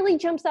barely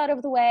jumps out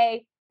of the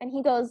way. And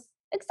he goes,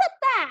 "Except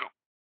that."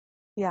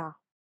 Yeah.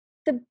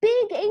 The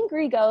big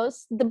angry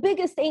ghost, the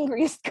biggest,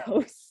 angriest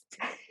ghost,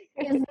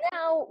 is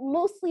now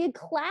mostly a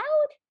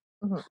cloud,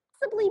 Mhm.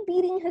 possibly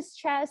beating his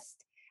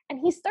chest, and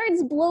he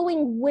starts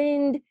blowing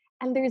wind,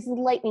 and there's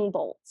lightning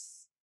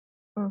bolts.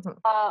 Mhm.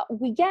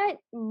 We get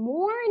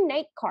more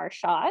night car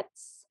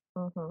shots,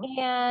 Mhm.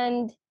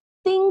 and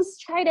things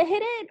try to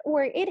hit it,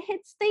 or it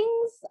hits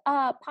things,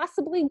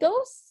 possibly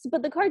ghosts,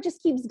 but the car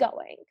just keeps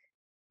going.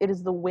 It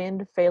is the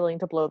wind failing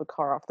to blow the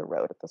car off the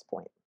road at this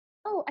point.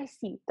 Oh, I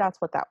see. That's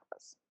what that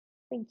was.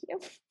 Thank you.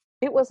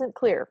 It wasn't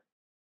clear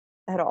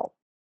at all.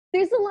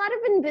 There's a lot of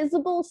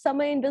invisible,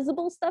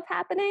 semi-invisible stuff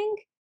happening,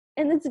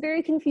 and it's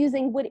very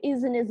confusing what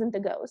is and isn't a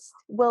ghost.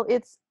 Well,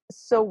 it's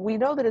so we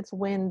know that it's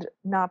wind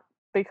not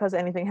because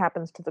anything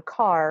happens to the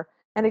car.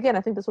 And again,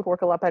 I think this would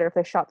work a lot better if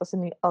they shot this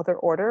in the other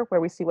order where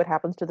we see what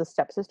happens to the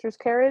stepsister's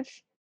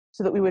carriage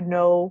so that we would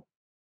know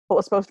what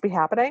was supposed to be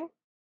happening.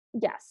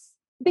 Yes,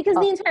 because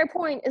Uh, the entire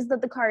point is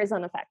that the car is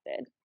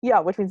unaffected. yeah,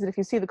 which means that if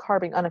you see the car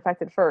being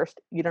unaffected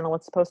first, you don't know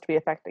what's supposed to be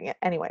affecting it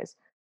anyways.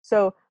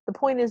 So the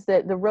point is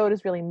that the road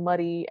is really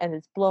muddy and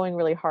it's blowing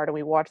really hard, and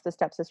we watch the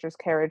stepsister's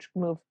carriage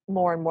move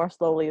more and more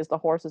slowly as the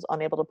horse is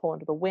unable to pull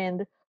into the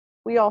wind.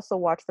 We also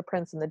watch the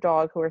prince and the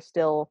dog, who are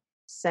still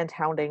scent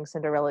hounding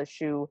Cinderella's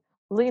shoe,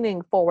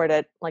 leaning forward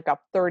at like a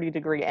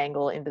 30-degree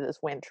angle into this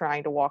wind,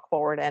 trying to walk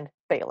forward and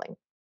failing.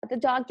 The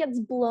dog gets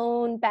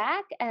blown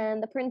back,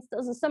 and the prince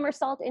does a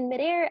somersault in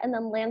midair and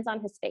then lands on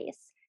his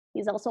face.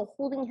 He's also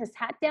holding his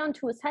hat down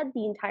to his head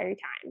the entire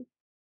time.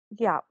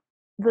 Yeah,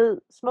 the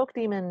smoke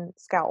demon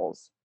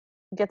scowls,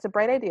 gets a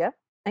bright idea,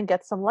 and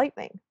gets some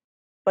lightning,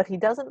 but he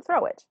doesn't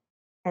throw it.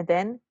 And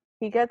then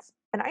he gets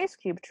an ice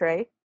cube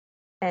tray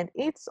and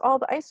eats all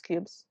the ice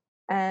cubes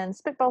and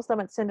spitballs them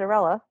at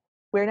Cinderella.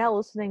 We're now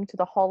listening to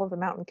the Hall of the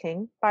Mountain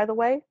King, by the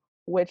way,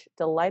 which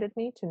delighted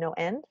me to no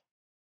end.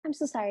 I'm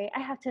so sorry, I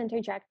have to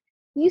interject.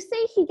 You say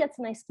he gets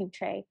an ice cube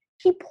tray.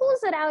 He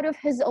pulls it out of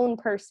his own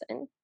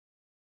person.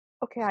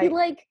 Okay,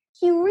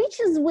 He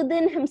reaches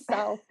within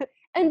himself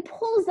and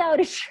pulls out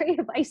a tray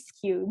of ice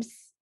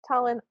cubes.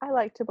 Talon, I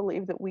like to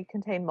believe that we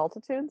contain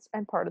multitudes,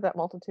 and part of that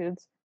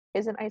multitudes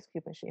is an ice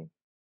cube machine.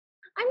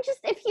 I'm just,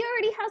 if he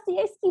already has the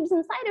ice cubes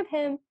inside of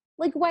him,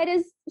 like, why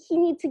does he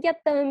need to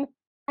get them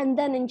and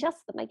then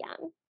ingest them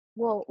again?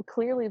 Well,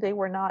 clearly they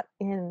were not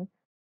in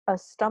a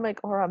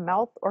stomach or a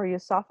mouth or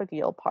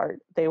esophageal part.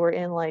 They were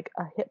in like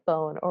a hip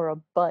bone or a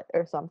butt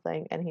or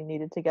something, and he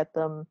needed to get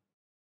them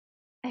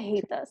I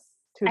hate this.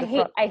 to the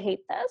front I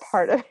hate this.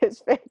 part of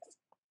his face.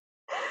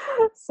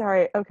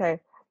 Sorry, okay.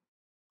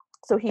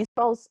 So he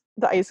spells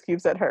the ice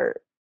cubes at her,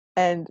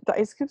 and the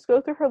ice cubes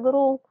go through her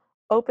little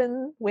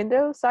open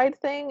window side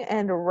thing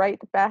and right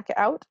back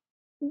out.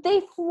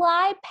 They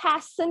fly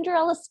past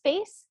Cinderella's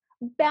face,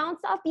 bounce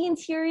off the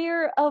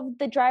interior of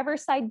the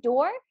driver's side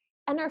door,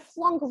 and are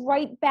flung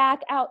right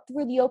back out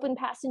through the open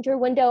passenger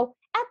window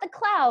at the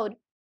cloud.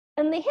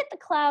 And they hit the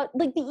cloud,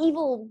 like the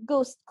evil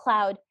ghost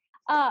cloud,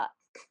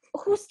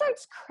 who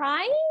starts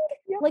crying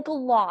Yep. like a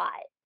lot,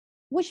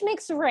 which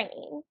makes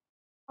rain.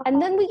 And Uh-huh.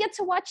 then we get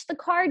to watch the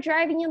car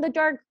driving in the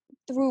dark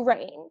through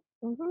rain.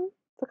 Mm-hmm.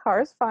 The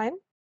car is fine.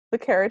 The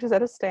carriage is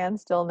at a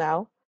standstill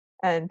now,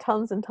 and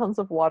tons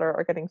of water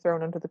are getting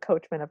thrown onto the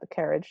coachman of the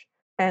carriage.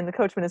 And the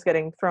coachman is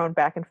getting thrown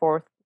back and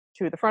forth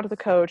to the front of the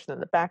coach, and then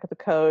the back of the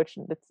coach,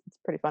 and it's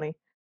pretty funny.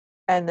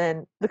 And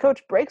then the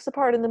coach breaks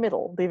apart in the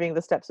middle, leaving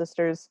the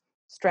stepsisters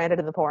stranded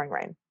in the pouring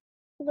rain.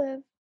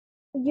 Liv,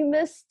 you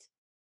missed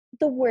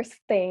the worst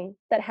thing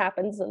that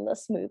happens in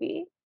this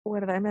movie. What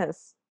did I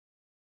miss?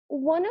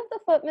 One of the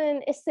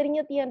footmen is sitting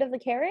at the end of the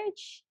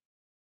carriage,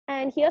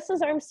 and he has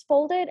his arms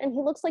folded and he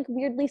looks like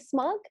weirdly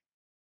smug.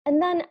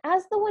 And then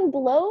as the wind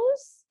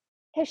blows,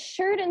 his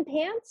shirt and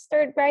pants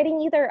start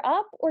riding either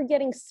up or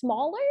getting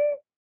smaller,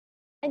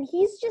 and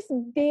he's just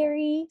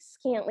very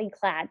scantily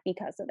clad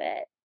because of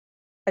it.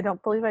 I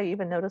don't believe I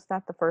even noticed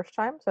that the first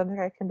time, so I think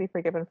I can be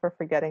forgiven for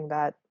forgetting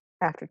that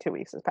after 2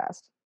 weeks has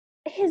passed.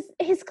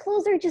 His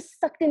clothes are just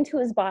sucked into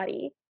his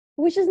body,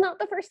 which is not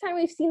the first time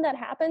we've seen that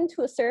happen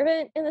to a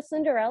servant in the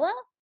Cinderella,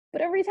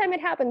 but every time it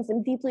happens,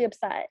 I'm deeply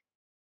upset.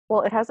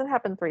 Well, it hasn't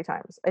happened 3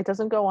 times. It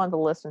doesn't go on the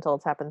list until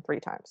it's happened 3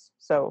 times.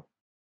 So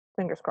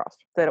fingers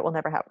crossed that it will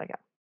never happen again.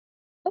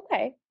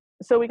 Okay.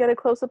 So we get a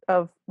close up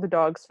of the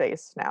dog's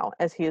face now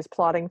as he is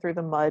plodding through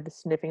the mud,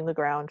 sniffing the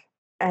ground.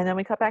 And then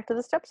we cut back to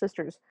the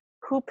stepsisters,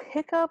 who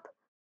pick up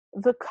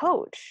the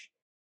coach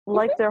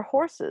like Mhm. they're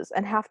horses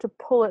and have to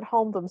pull it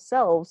home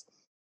themselves.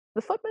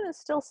 The footman is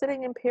still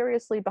sitting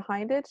imperiously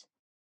behind it,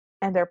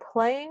 and they're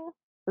playing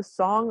the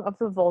Song of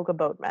the Volga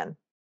Boatmen.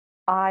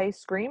 I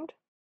screamed.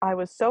 I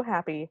was so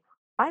happy.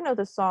 I know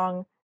this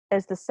song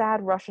as the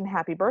sad Russian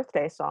happy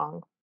birthday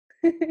song.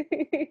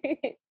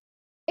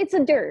 It's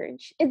a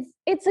dirge.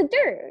 It's a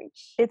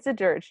dirge. It's a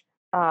dirge.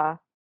 Uh,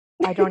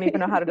 I don't even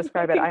know how to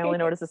describe it. I only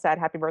know it as a sad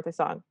happy birthday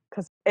song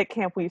because at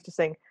camp we used to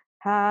sing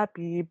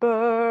 "Happy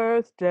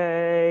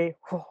Birthday,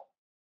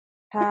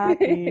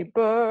 Happy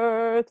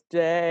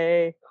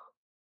Birthday,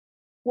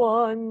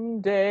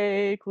 one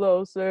day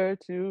closer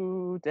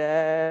to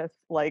death."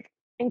 Like,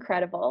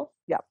 Incredible.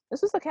 yeah,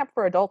 this was a camp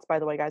for adults, by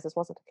the way, guys. This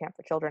wasn't a camp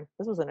for children.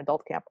 This was an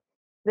adult camp.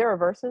 There are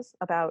verses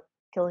about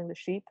killing the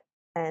sheep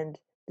and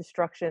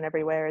destruction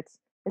everywhere.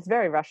 It's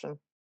very Russian.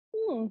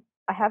 Hmm.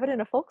 I have it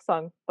in a folk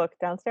song book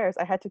downstairs.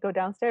 I had to go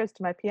downstairs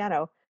to my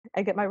piano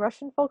and get my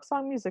Russian folk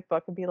song music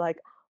book and be like,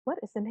 what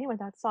is the name of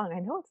that song? I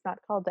know it's not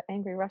called the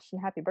Angry Russian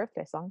Happy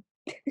Birthday song.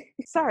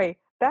 Sorry,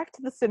 back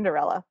to the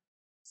Cinderella.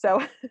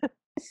 So,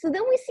 So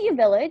then we see a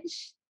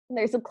village, and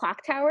there's a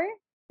clock tower,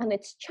 and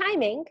it's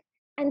chiming,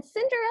 and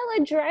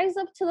Cinderella drives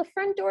up to the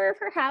front door of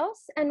her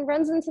house and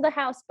runs into the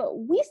house, but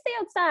we stay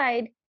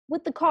outside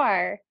with the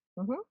car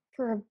mhm,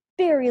 for a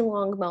very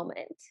long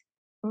moment.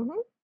 mhm.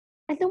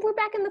 And then we're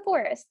back in the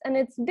forest, and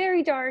it's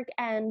very dark,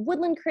 and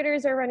woodland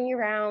critters are running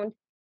around,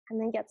 and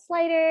then gets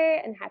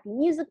lighter, and happy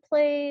music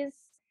plays,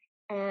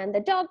 and the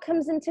dog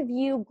comes into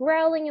view,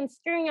 growling and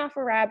scaring off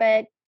a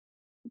rabbit.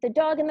 The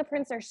dog and the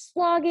prince are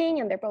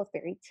slogging, and they're both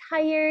very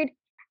tired,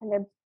 and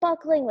they're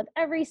buckling with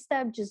every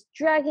step, just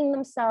dragging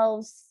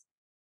themselves.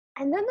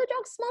 And then the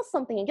dog smells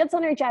something and gets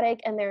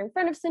energetic, and they're in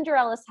front of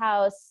Cinderella's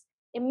house,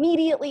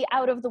 immediately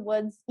out of the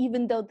woods,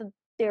 even though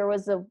there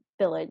was a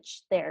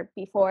village there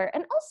before.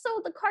 And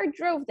also, the car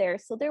drove there,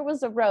 so there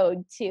was a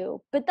road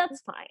too, but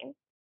that's fine.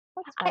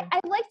 That's I, fine.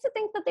 I like to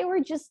think that they were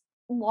just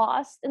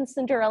lost in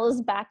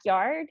Cinderella's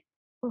backyard.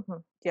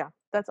 Yeah,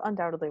 that's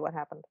undoubtedly what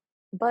happened.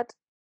 But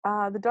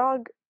the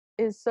dog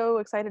is so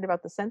excited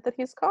about the scent that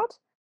he's caught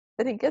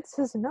that he gets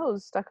his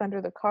nose stuck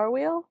under the car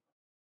wheel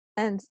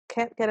and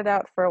can't get it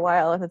out for a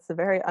while. And it's a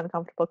very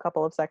uncomfortable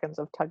couple of seconds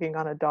of tugging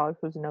on a dog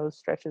whose nose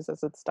stretches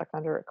as it's stuck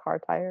under a car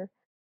tire.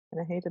 And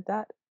I hated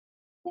that.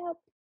 Yep.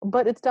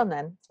 But it's done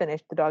then. It's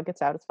finished. The dog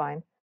gets out. It's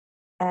fine.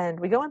 And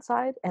we go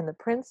inside, and the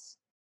prince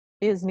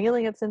is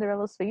kneeling at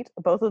Cinderella's feet.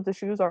 Both of the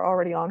shoes are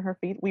already on her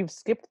feet. We've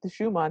skipped the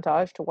shoe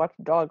montage to watch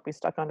the dog be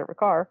stuck under a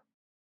car.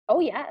 Oh,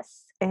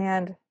 yes.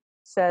 And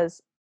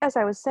says, as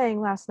I was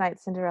saying last night,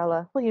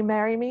 Cinderella, will you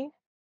marry me?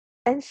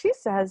 And she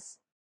says,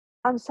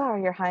 I'm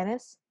sorry, Your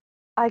Highness,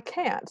 I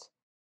can't.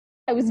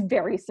 I was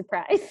very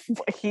surprised.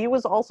 He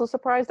was also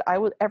surprised.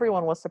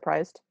 Everyone was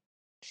surprised.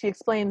 She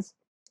explains,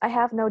 I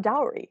have no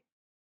dowry.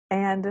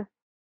 And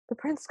the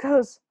prince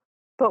goes,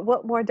 but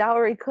what more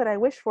dowry could I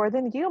wish for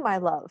than you, my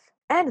love?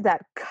 And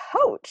that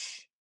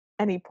coach.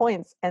 And he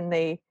points, and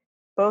they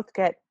both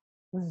get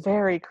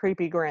very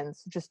creepy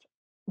grins. Just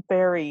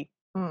very,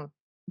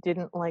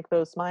 didn't like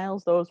those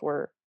smiles. Those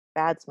were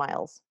bad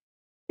smiles.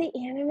 They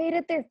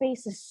animated their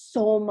faces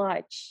so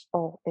much.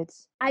 Oh,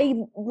 I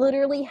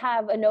literally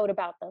have a note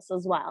about this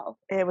as well.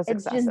 it was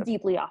It's just excessive.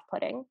 deeply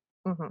off-putting.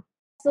 Hmm.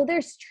 So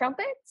there's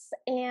trumpets,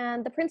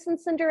 and the prince and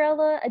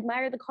Cinderella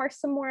admire the car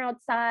some more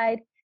outside.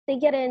 They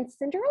get in.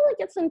 Cinderella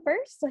gets in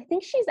first, so I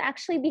think she's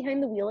actually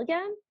behind the wheel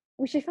again,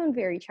 which I found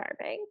very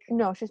charming.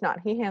 No, she's not.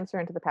 He hands her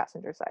into the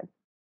passenger side.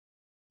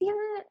 Yeah,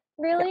 Yeah,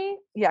 really?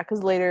 yeah,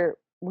 because later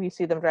we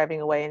see them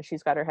driving away, and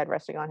she's got her head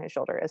resting on his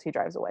shoulder as he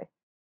drives away.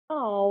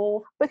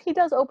 Oh, But he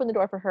does open the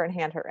door for her and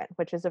hand her in,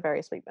 which is a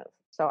very sweet move.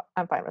 So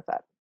I'm fine with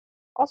that.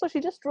 Also, she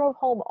just drove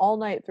home all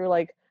night through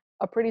like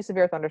a pretty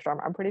severe thunderstorm.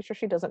 I'm pretty sure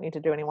she doesn't need to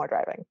do any more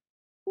driving.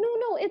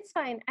 no, it's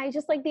fine. I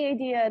just like the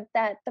idea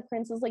that the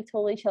prince is like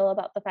totally chill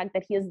about the fact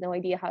that he has no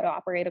idea how to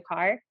operate a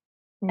car,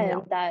 and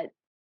No, that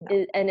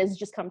no. is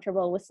just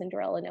comfortable with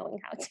Cinderella knowing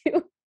how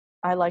to.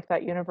 I like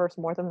that universe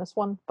more than this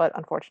one, but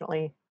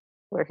unfortunately,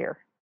 we're here.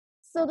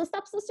 So the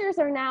stepsisters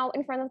are now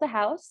in front of the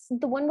house.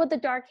 The one with the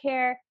dark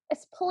hair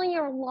is pulling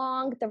her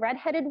along. The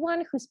redheaded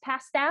one who's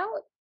passed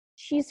out,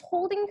 she's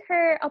holding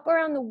her up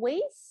around the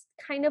waist,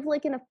 kind of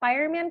like in a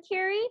fireman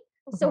carry.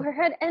 So Mhm. her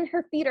head and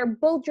her feet are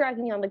both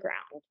dragging on the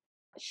ground.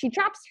 She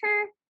drops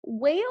her,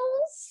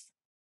 wails,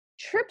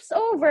 trips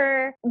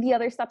over the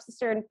other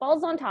stepsister and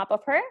falls on top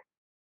of her.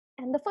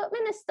 And the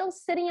footman is still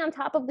sitting on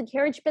top of the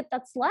carriage bit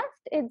that's left.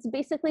 It's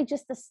basically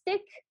just a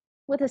stick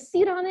with a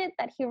seat on it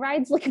that he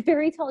rides like a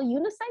very tall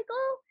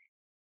unicycle.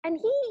 And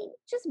he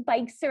just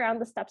bikes around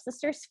the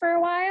stepsisters for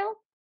a while.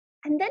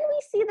 And then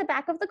we see the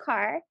back of the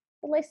car,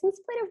 the license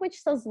plate of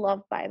which says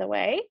love, by the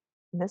way.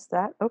 Missed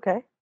that.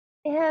 Okay.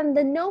 And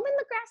the gnome and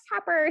the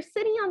grasshopper are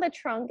sitting on the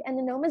trunk, and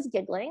the gnome is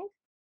giggling.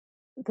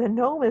 The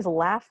gnome is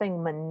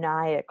laughing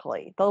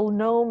maniacally. The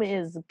gnome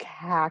is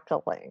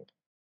cackling.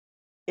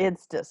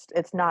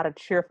 It's not a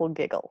cheerful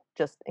giggle,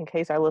 just in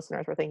case our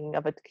listeners were thinking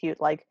of a cute,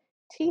 like,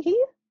 tee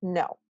hee.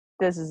 No,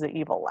 this is the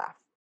evil laugh.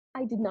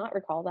 I did not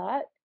recall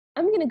that.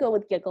 I'm going to go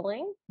with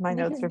giggling My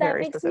notes because are that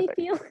very makes me specific.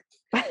 feel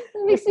that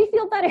makes me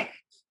feel better.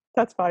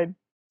 That's fine.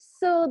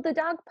 So the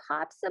dog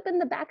pops up in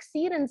the back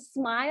seat and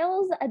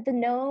smiles at the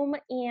gnome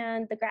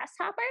and the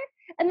grasshopper,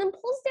 and then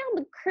pulls down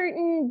the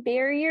curtain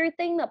barrier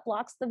thing that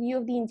blocks the view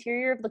of the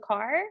interior of the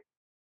car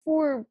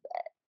for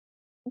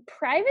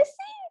privacy?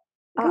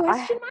 I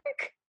Question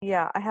mark?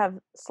 Yeah, I have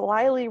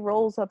slyly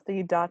rolls up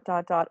the dot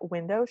dot dot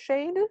window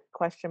shade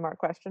question mark,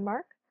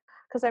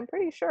 because I'm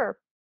pretty sure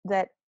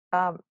that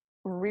um,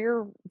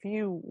 rear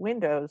view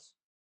windows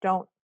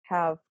don't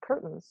have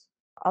curtains.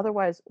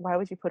 Otherwise, why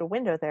would you put a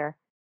window there?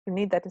 You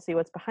need that to see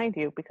what's behind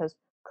you because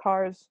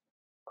cars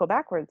go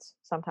backwards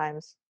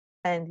sometimes,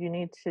 and you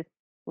need to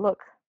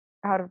look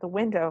out of the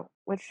window,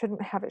 which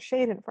shouldn't have a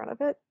shade in front of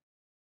it.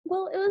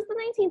 Well, it was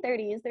the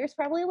 1930s. There's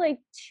probably like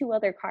two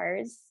other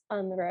cars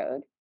on the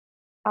road.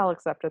 I'll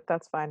accept it.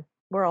 That's fine.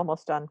 We're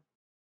almost done.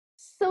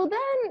 So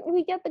then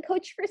we get the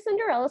Coach for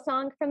Cinderella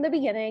song from the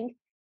beginning,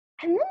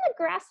 and then the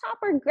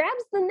grasshopper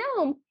grabs the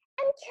gnome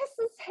and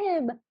kisses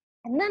him.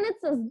 And then it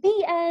says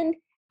the end,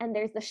 and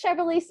there's the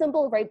Chevrolet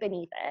symbol right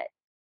beneath it.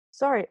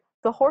 Sorry,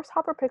 the horse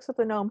hopper picks up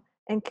the gnome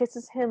and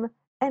kisses him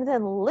and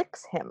then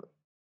licks him.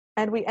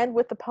 And we end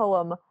with the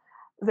poem,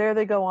 there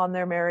they go on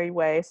their merry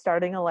way,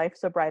 starting a life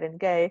so bright and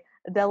gay.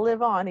 They'll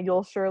live on,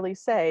 you'll surely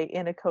say,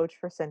 in a coach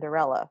for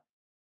Cinderella.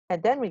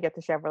 And then we get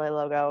the Chevrolet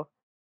logo,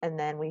 and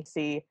then we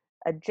see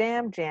a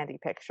Jam Jandy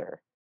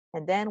picture.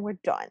 And then we're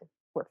done.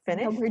 We're And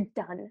then we're finished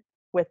done.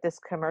 with this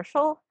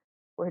commercial.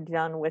 We're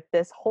done with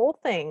this whole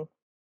thing.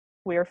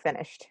 We're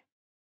finished.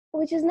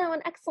 Which is now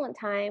an excellent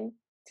time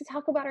to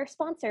talk about our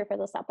sponsor for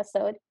this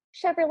episode,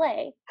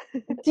 Chevrolet.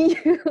 Do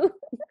you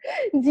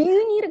do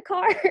you need a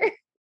car?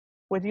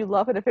 Would you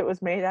love it if it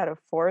was made out of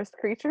forest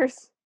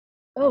creatures?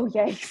 Oh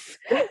yikes.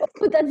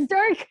 Oh, that's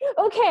dark.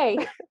 Okay.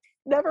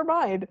 Never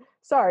mind.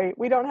 Sorry,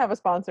 we don't have a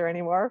sponsor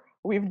anymore.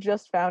 We've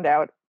just found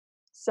out.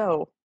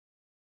 So,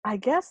 I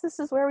guess this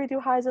is where we do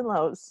highs and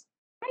lows.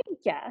 I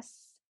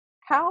guess.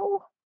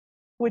 How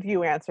would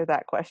you answer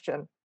that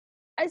question?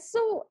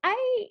 So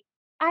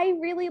I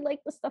really like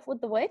the stuff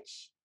with the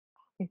witch.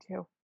 Me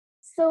too.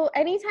 So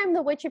anytime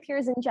the witch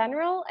appears in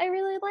general, I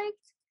really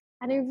liked.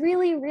 And I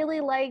really, really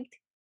liked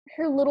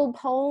her little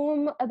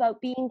poem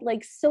about being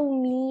like so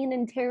mean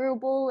and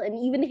terrible and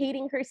even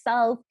hating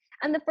herself.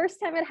 And the first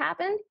time it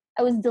happened,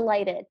 I was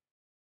delighted.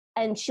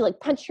 And she like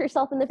punched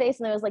herself in the face,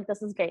 and I was like,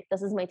 this is great.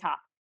 This is my top.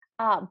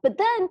 But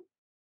then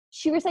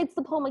she recites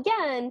the poem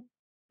again,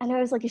 and I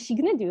was like, is she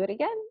gonna do it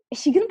again? Is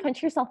she gonna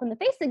punch herself in the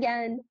face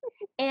again?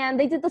 And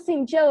they did the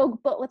same joke,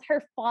 but with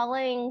her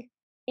falling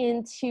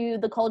into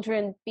the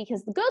cauldron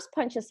because the ghost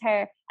punches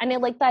her, and I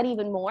like that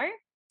even more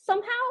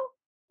somehow.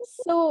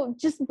 So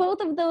just both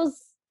of those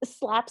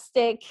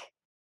slapstick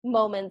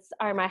moments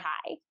are my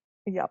high.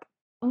 Yep.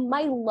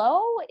 My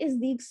low is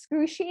the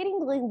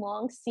excruciatingly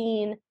long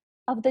scene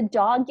of the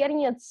dog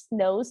getting its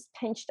nose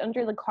pinched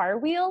under the car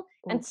wheel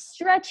and Ooh.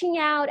 stretching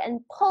out and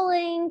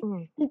pulling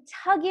Mm. and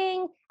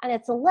tugging, and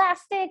it's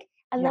elastic.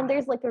 And then Yeah.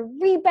 there's like a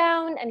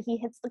rebound, and he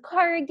hits the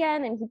car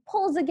again and he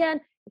pulls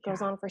again. It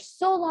goes Yeah. on for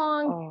so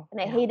long, Oh,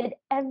 and I yeah. hated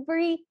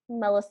every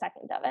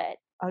millisecond of it.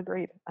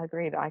 Agreed.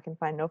 Agreed. I can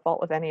find no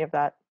fault with any of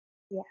that.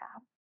 Yeah.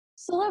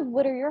 So, Liv,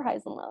 what are your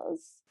highs and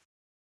lows?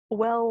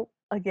 Well,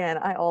 again,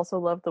 I also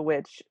love The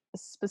Witch,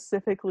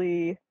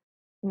 specifically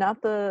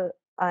not the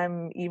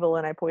I'm evil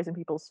and I poison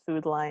people's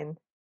food line,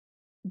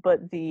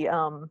 but the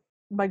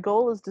my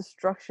goal is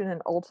destruction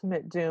and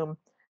ultimate doom.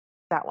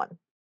 That one.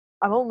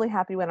 I'm only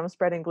happy when I'm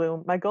spreading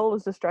gloom. My goal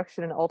is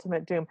destruction and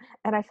ultimate doom.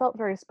 And I felt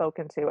very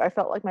spoken to. I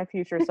felt like my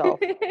future self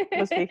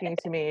was speaking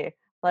to me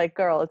like,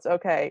 girl, it's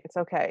okay. It's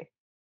okay.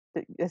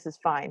 This is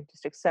fine.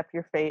 Just accept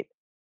your fate.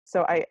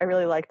 So I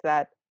really liked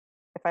that.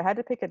 If I had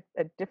to pick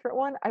a different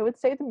one, I would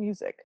say the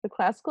music. The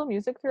classical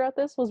music throughout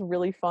this was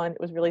really fun. It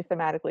was really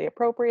thematically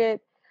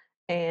appropriate,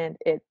 and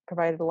it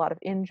provided a lot of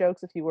in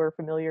jokes if you were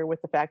familiar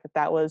with the fact that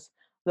that was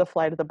The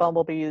Flight of the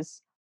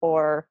Bumblebees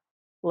or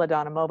La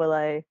Donna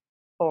Mobile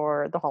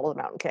or The Hall of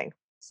the Mountain King.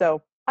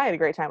 So I had a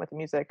great time with the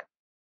music.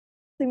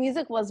 The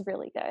music was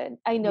really good.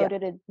 I Yeah,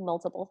 noted it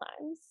multiple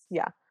times.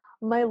 yeah.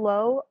 My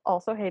low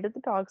also hated the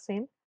dog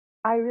scene.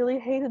 I really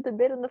hated the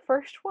bit in the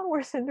first one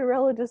where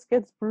Cinderella just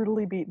gets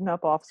brutally beaten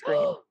up off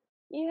screen.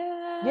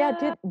 Yeah,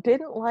 Yeah.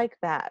 didn't like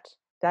that.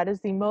 That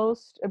is the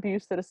most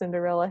abuse that a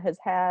Cinderella has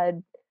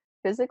had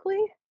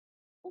physically,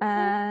 Mhm.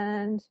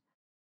 and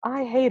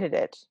I hated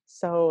it.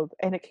 So,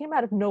 and it came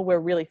out of nowhere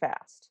really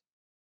fast.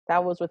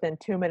 That was within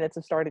 2 minutes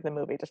of starting the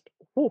movie. Just,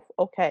 woof,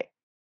 okay.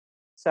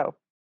 So,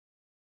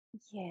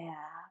 Yeah.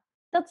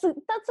 That's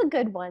a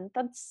good one.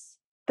 That's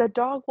the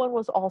dog one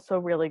was also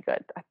really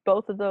good.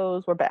 Both of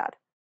those were bad.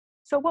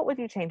 So, what would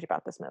you change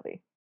about this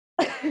movie?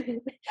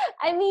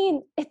 I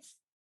mean,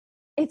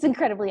 it's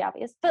incredibly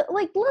obvious, but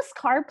like less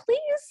car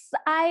please.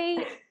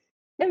 I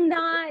am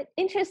not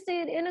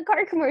interested in a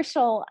car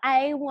commercial.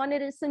 I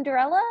wanted a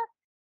Cinderella,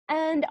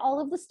 and all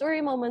of the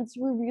story moments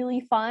were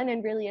really fun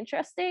and really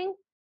interesting,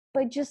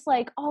 but just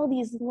like all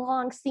these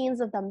long scenes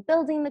of them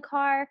building the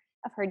car,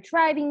 of her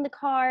driving the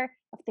car,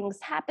 of things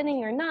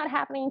happening or not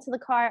happening to the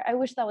car, I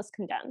wish that was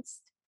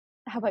condensed.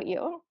 How about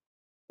you?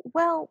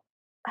 Well,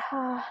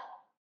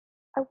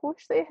 I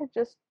wish they had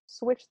just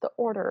switched the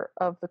order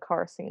of the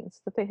car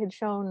scenes, that they had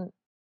shown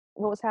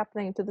what was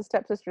happening to the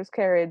stepsister's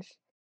carriage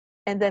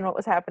and then what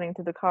was happening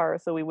to the car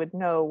so we would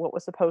know what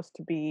was supposed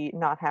to be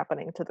not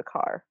happening to the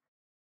car.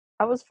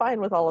 I was fine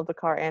with all of the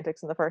car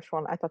antics in the first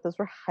one. I thought those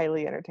were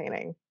highly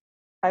entertaining.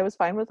 I was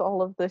fine with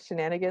all of the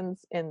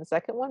shenanigans in the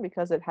second one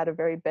because it had a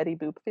very Betty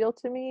Boop feel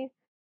to me.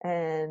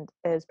 And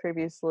as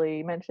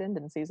previously mentioned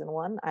in season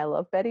one, I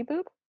love Betty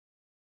Boop.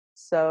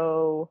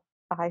 So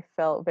I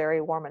felt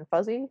very warm and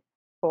fuzzy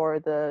for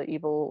the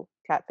evil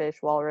catfish,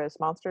 walrus,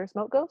 monster,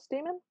 smoke ghost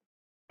demon.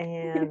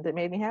 And it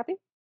made me happy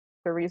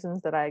for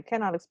reasons that I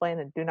cannot explain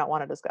and do not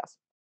want to discuss.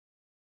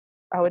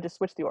 I would just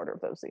switch the order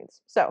of those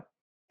scenes. So,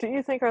 do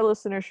you think our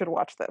listeners should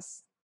watch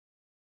this?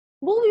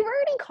 Well, we've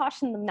already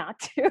cautioned them not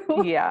to.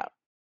 Yeah.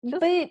 Just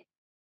But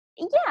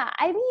yeah,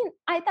 I mean,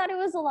 I thought it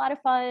was a lot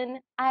of fun.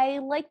 I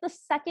like the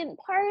second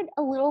part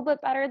a little bit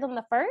better than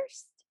the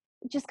first,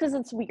 just because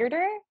it's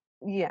weirder.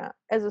 yeah,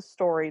 as a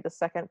story, the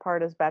second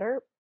part is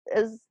better.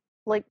 As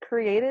like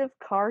creative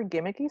car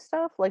gimmicky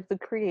stuff, like the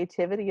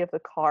creativity of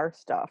the car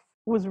stuff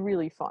was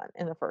really fun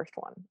in the first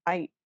one.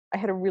 I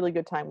had a really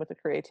good time with the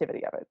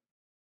creativity of it.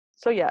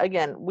 So yeah,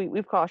 again,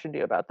 we've cautioned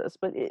you about this,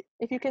 but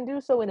if you can do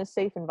so in a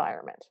safe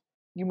environment,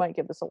 you might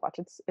give this a watch.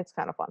 It's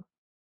kind of fun.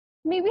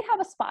 Maybe have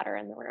a spotter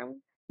in the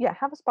room. Yeah,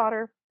 have a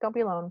spotter. Don't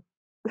be alone.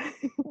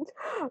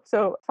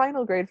 So,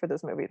 final grade for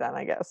this movie then,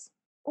 I guess.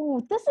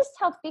 Oh, this is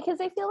tough because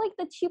I feel like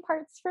the two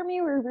parts for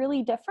me were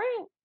really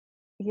different.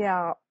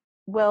 Yeah.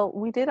 Well,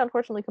 we did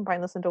unfortunately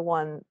combine this into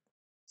one,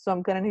 so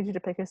I'm gonna need you to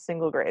pick a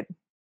single grade.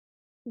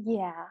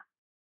 Yeah.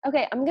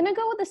 Okay, I'm gonna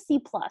go with a C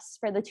plus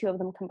for the two of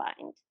them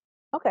combined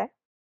Okay.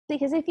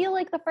 because I feel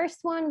like the first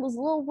one was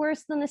a little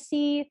worse than the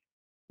C,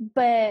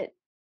 but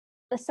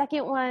the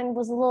second one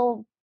was a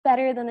little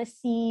better than the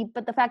C.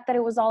 But the fact that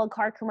it was all a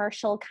car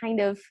commercial kind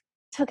of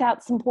took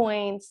out some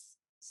points.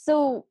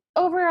 So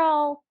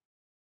overall,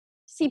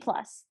 C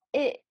plus.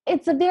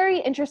 It's a very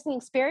interesting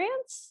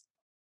experience.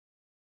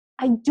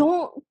 I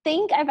don't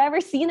think I've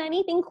ever seen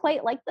anything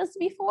quite like this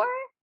before.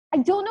 I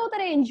don't know that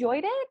I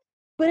enjoyed it,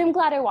 but I'm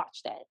glad I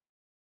watched it.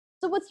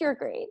 So what's your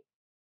grade?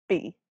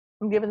 B.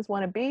 I'm giving this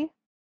one a B.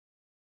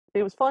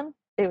 It was fun.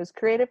 It was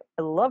creative.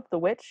 I loved the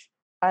witch.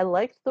 I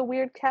liked the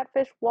weird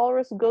catfish,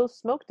 walrus, ghost,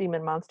 smoke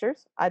demon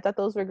monsters. I thought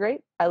those were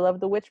great. I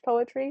loved the witch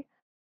poetry.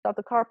 Thought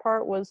the car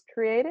part was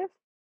creative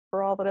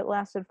for all that it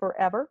lasted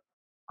forever.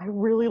 I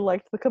really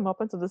liked the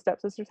comeuppance of the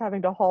stepsisters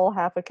having to haul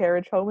half a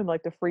carriage home in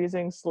like the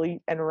freezing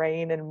sleet and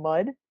rain and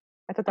mud.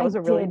 I thought that I was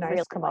a really did really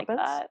nice like comeuppance.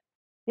 that.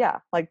 Yeah,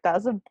 like that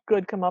was a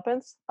good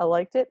comeuppance. I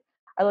liked it.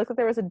 I liked that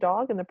there was a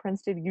dog and the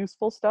prince did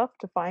useful stuff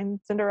to find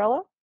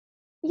Cinderella.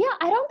 Yeah,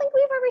 I don't think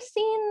we've ever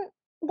seen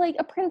like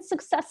a prince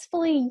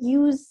successfully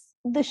use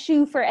the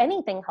shoe for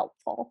anything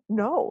helpful.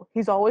 No,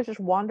 he's always just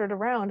wandered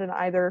around and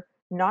either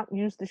not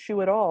used the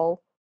shoe at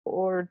all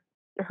or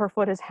her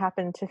foot has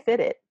happened to fit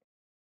it.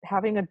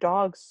 Having a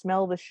dog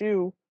smell the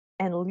shoe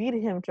and lead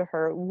him to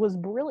her was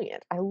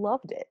brilliant. I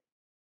loved it.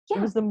 It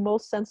Yeah. was the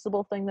most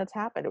sensible thing that's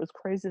happened. It was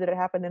crazy that it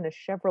happened in a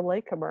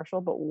Chevrolet commercial,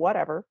 but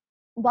whatever.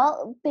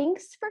 Well,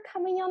 thanks for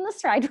coming on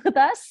this ride with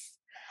us.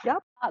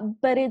 Yep.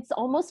 But it's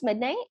almost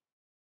midnight.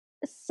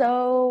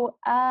 So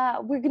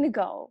we're going to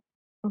go.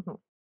 Mhm.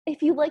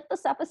 If you like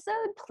this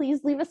episode,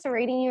 please leave us a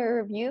rating or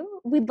a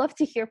review. We'd love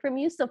to hear from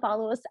you. So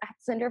follow us at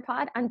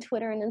CinderPod on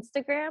Twitter and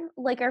Instagram,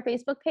 like our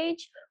Facebook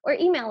page, or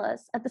email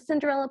us at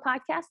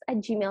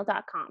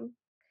thecinderellapodcast@gmail.com.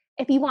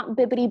 If you want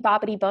bibbity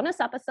bobbity bonus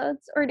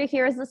episodes or to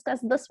hear us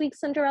discuss this week's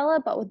Cinderella,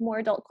 but with more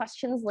adult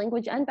questions,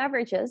 language, and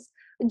beverages,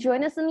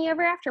 join us in the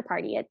Ever After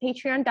Party at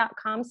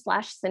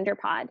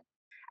patreon.com/cinderpod.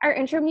 Our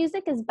intro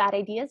music is Bad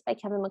Ideas by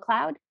Kevin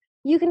MacLeod.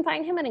 You can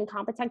find him at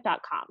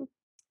incompetech.com.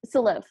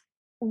 So Liv,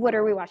 what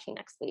are we watching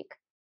next week?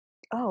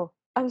 Oh,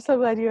 I'm so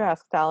glad you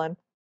asked, Alan.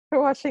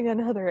 We're watching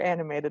another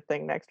animated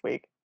thing next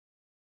week.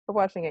 We're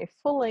watching a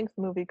full length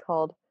movie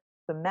called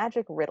The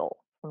Magic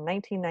Riddle from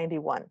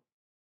 1991.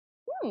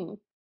 Hmm.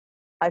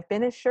 I've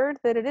been assured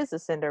that it is a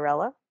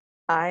Cinderella.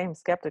 I am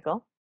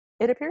skeptical.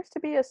 It appears to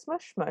be a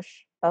smush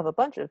smush of a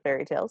bunch of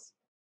fairy tales,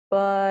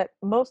 but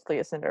mostly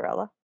a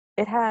Cinderella.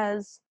 It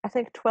has, I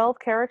think, 12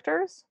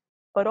 characters,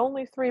 but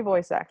only 3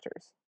 voice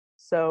actors. Oh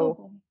So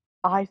boy.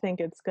 I think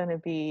it's going to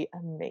be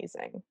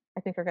amazing.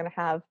 I think we're going to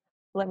have,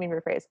 let me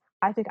rephrase,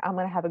 I think I'm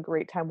going to have a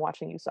great time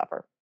watching you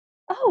suffer.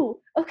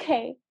 Oh,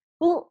 okay.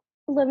 Well,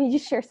 let me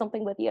just share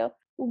something with you.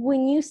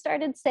 When you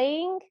started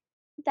saying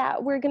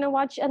that we're going to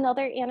watch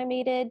another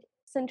animated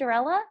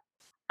Cinderella,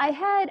 I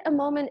had a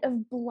moment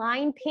of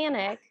blind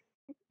panic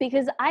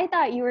because I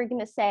thought you were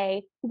going to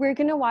say, we're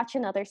going to watch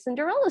another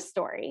Cinderella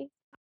story.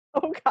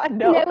 Oh, God,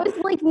 And I no. was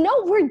like,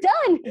 no, we're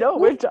done. No,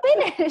 We're we're done.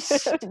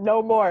 finished.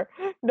 No more.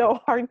 No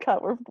hard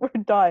cut. We're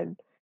done.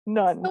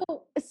 None.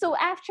 So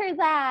after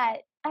that,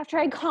 after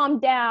I calmed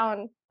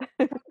down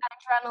from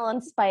that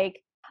adrenaline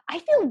spike, I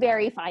feel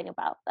very fine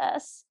about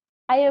this.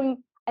 I'm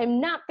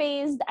not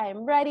phased. I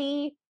am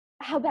ready.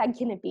 How bad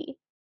can it be?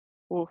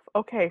 Oof.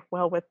 Okay,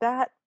 well, with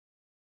that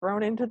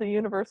thrown into the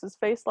universe's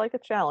face like a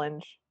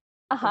challenge,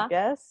 I Uh-huh.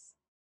 guess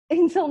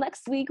until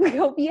next week, we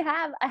hope you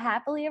have a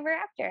happily ever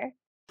after.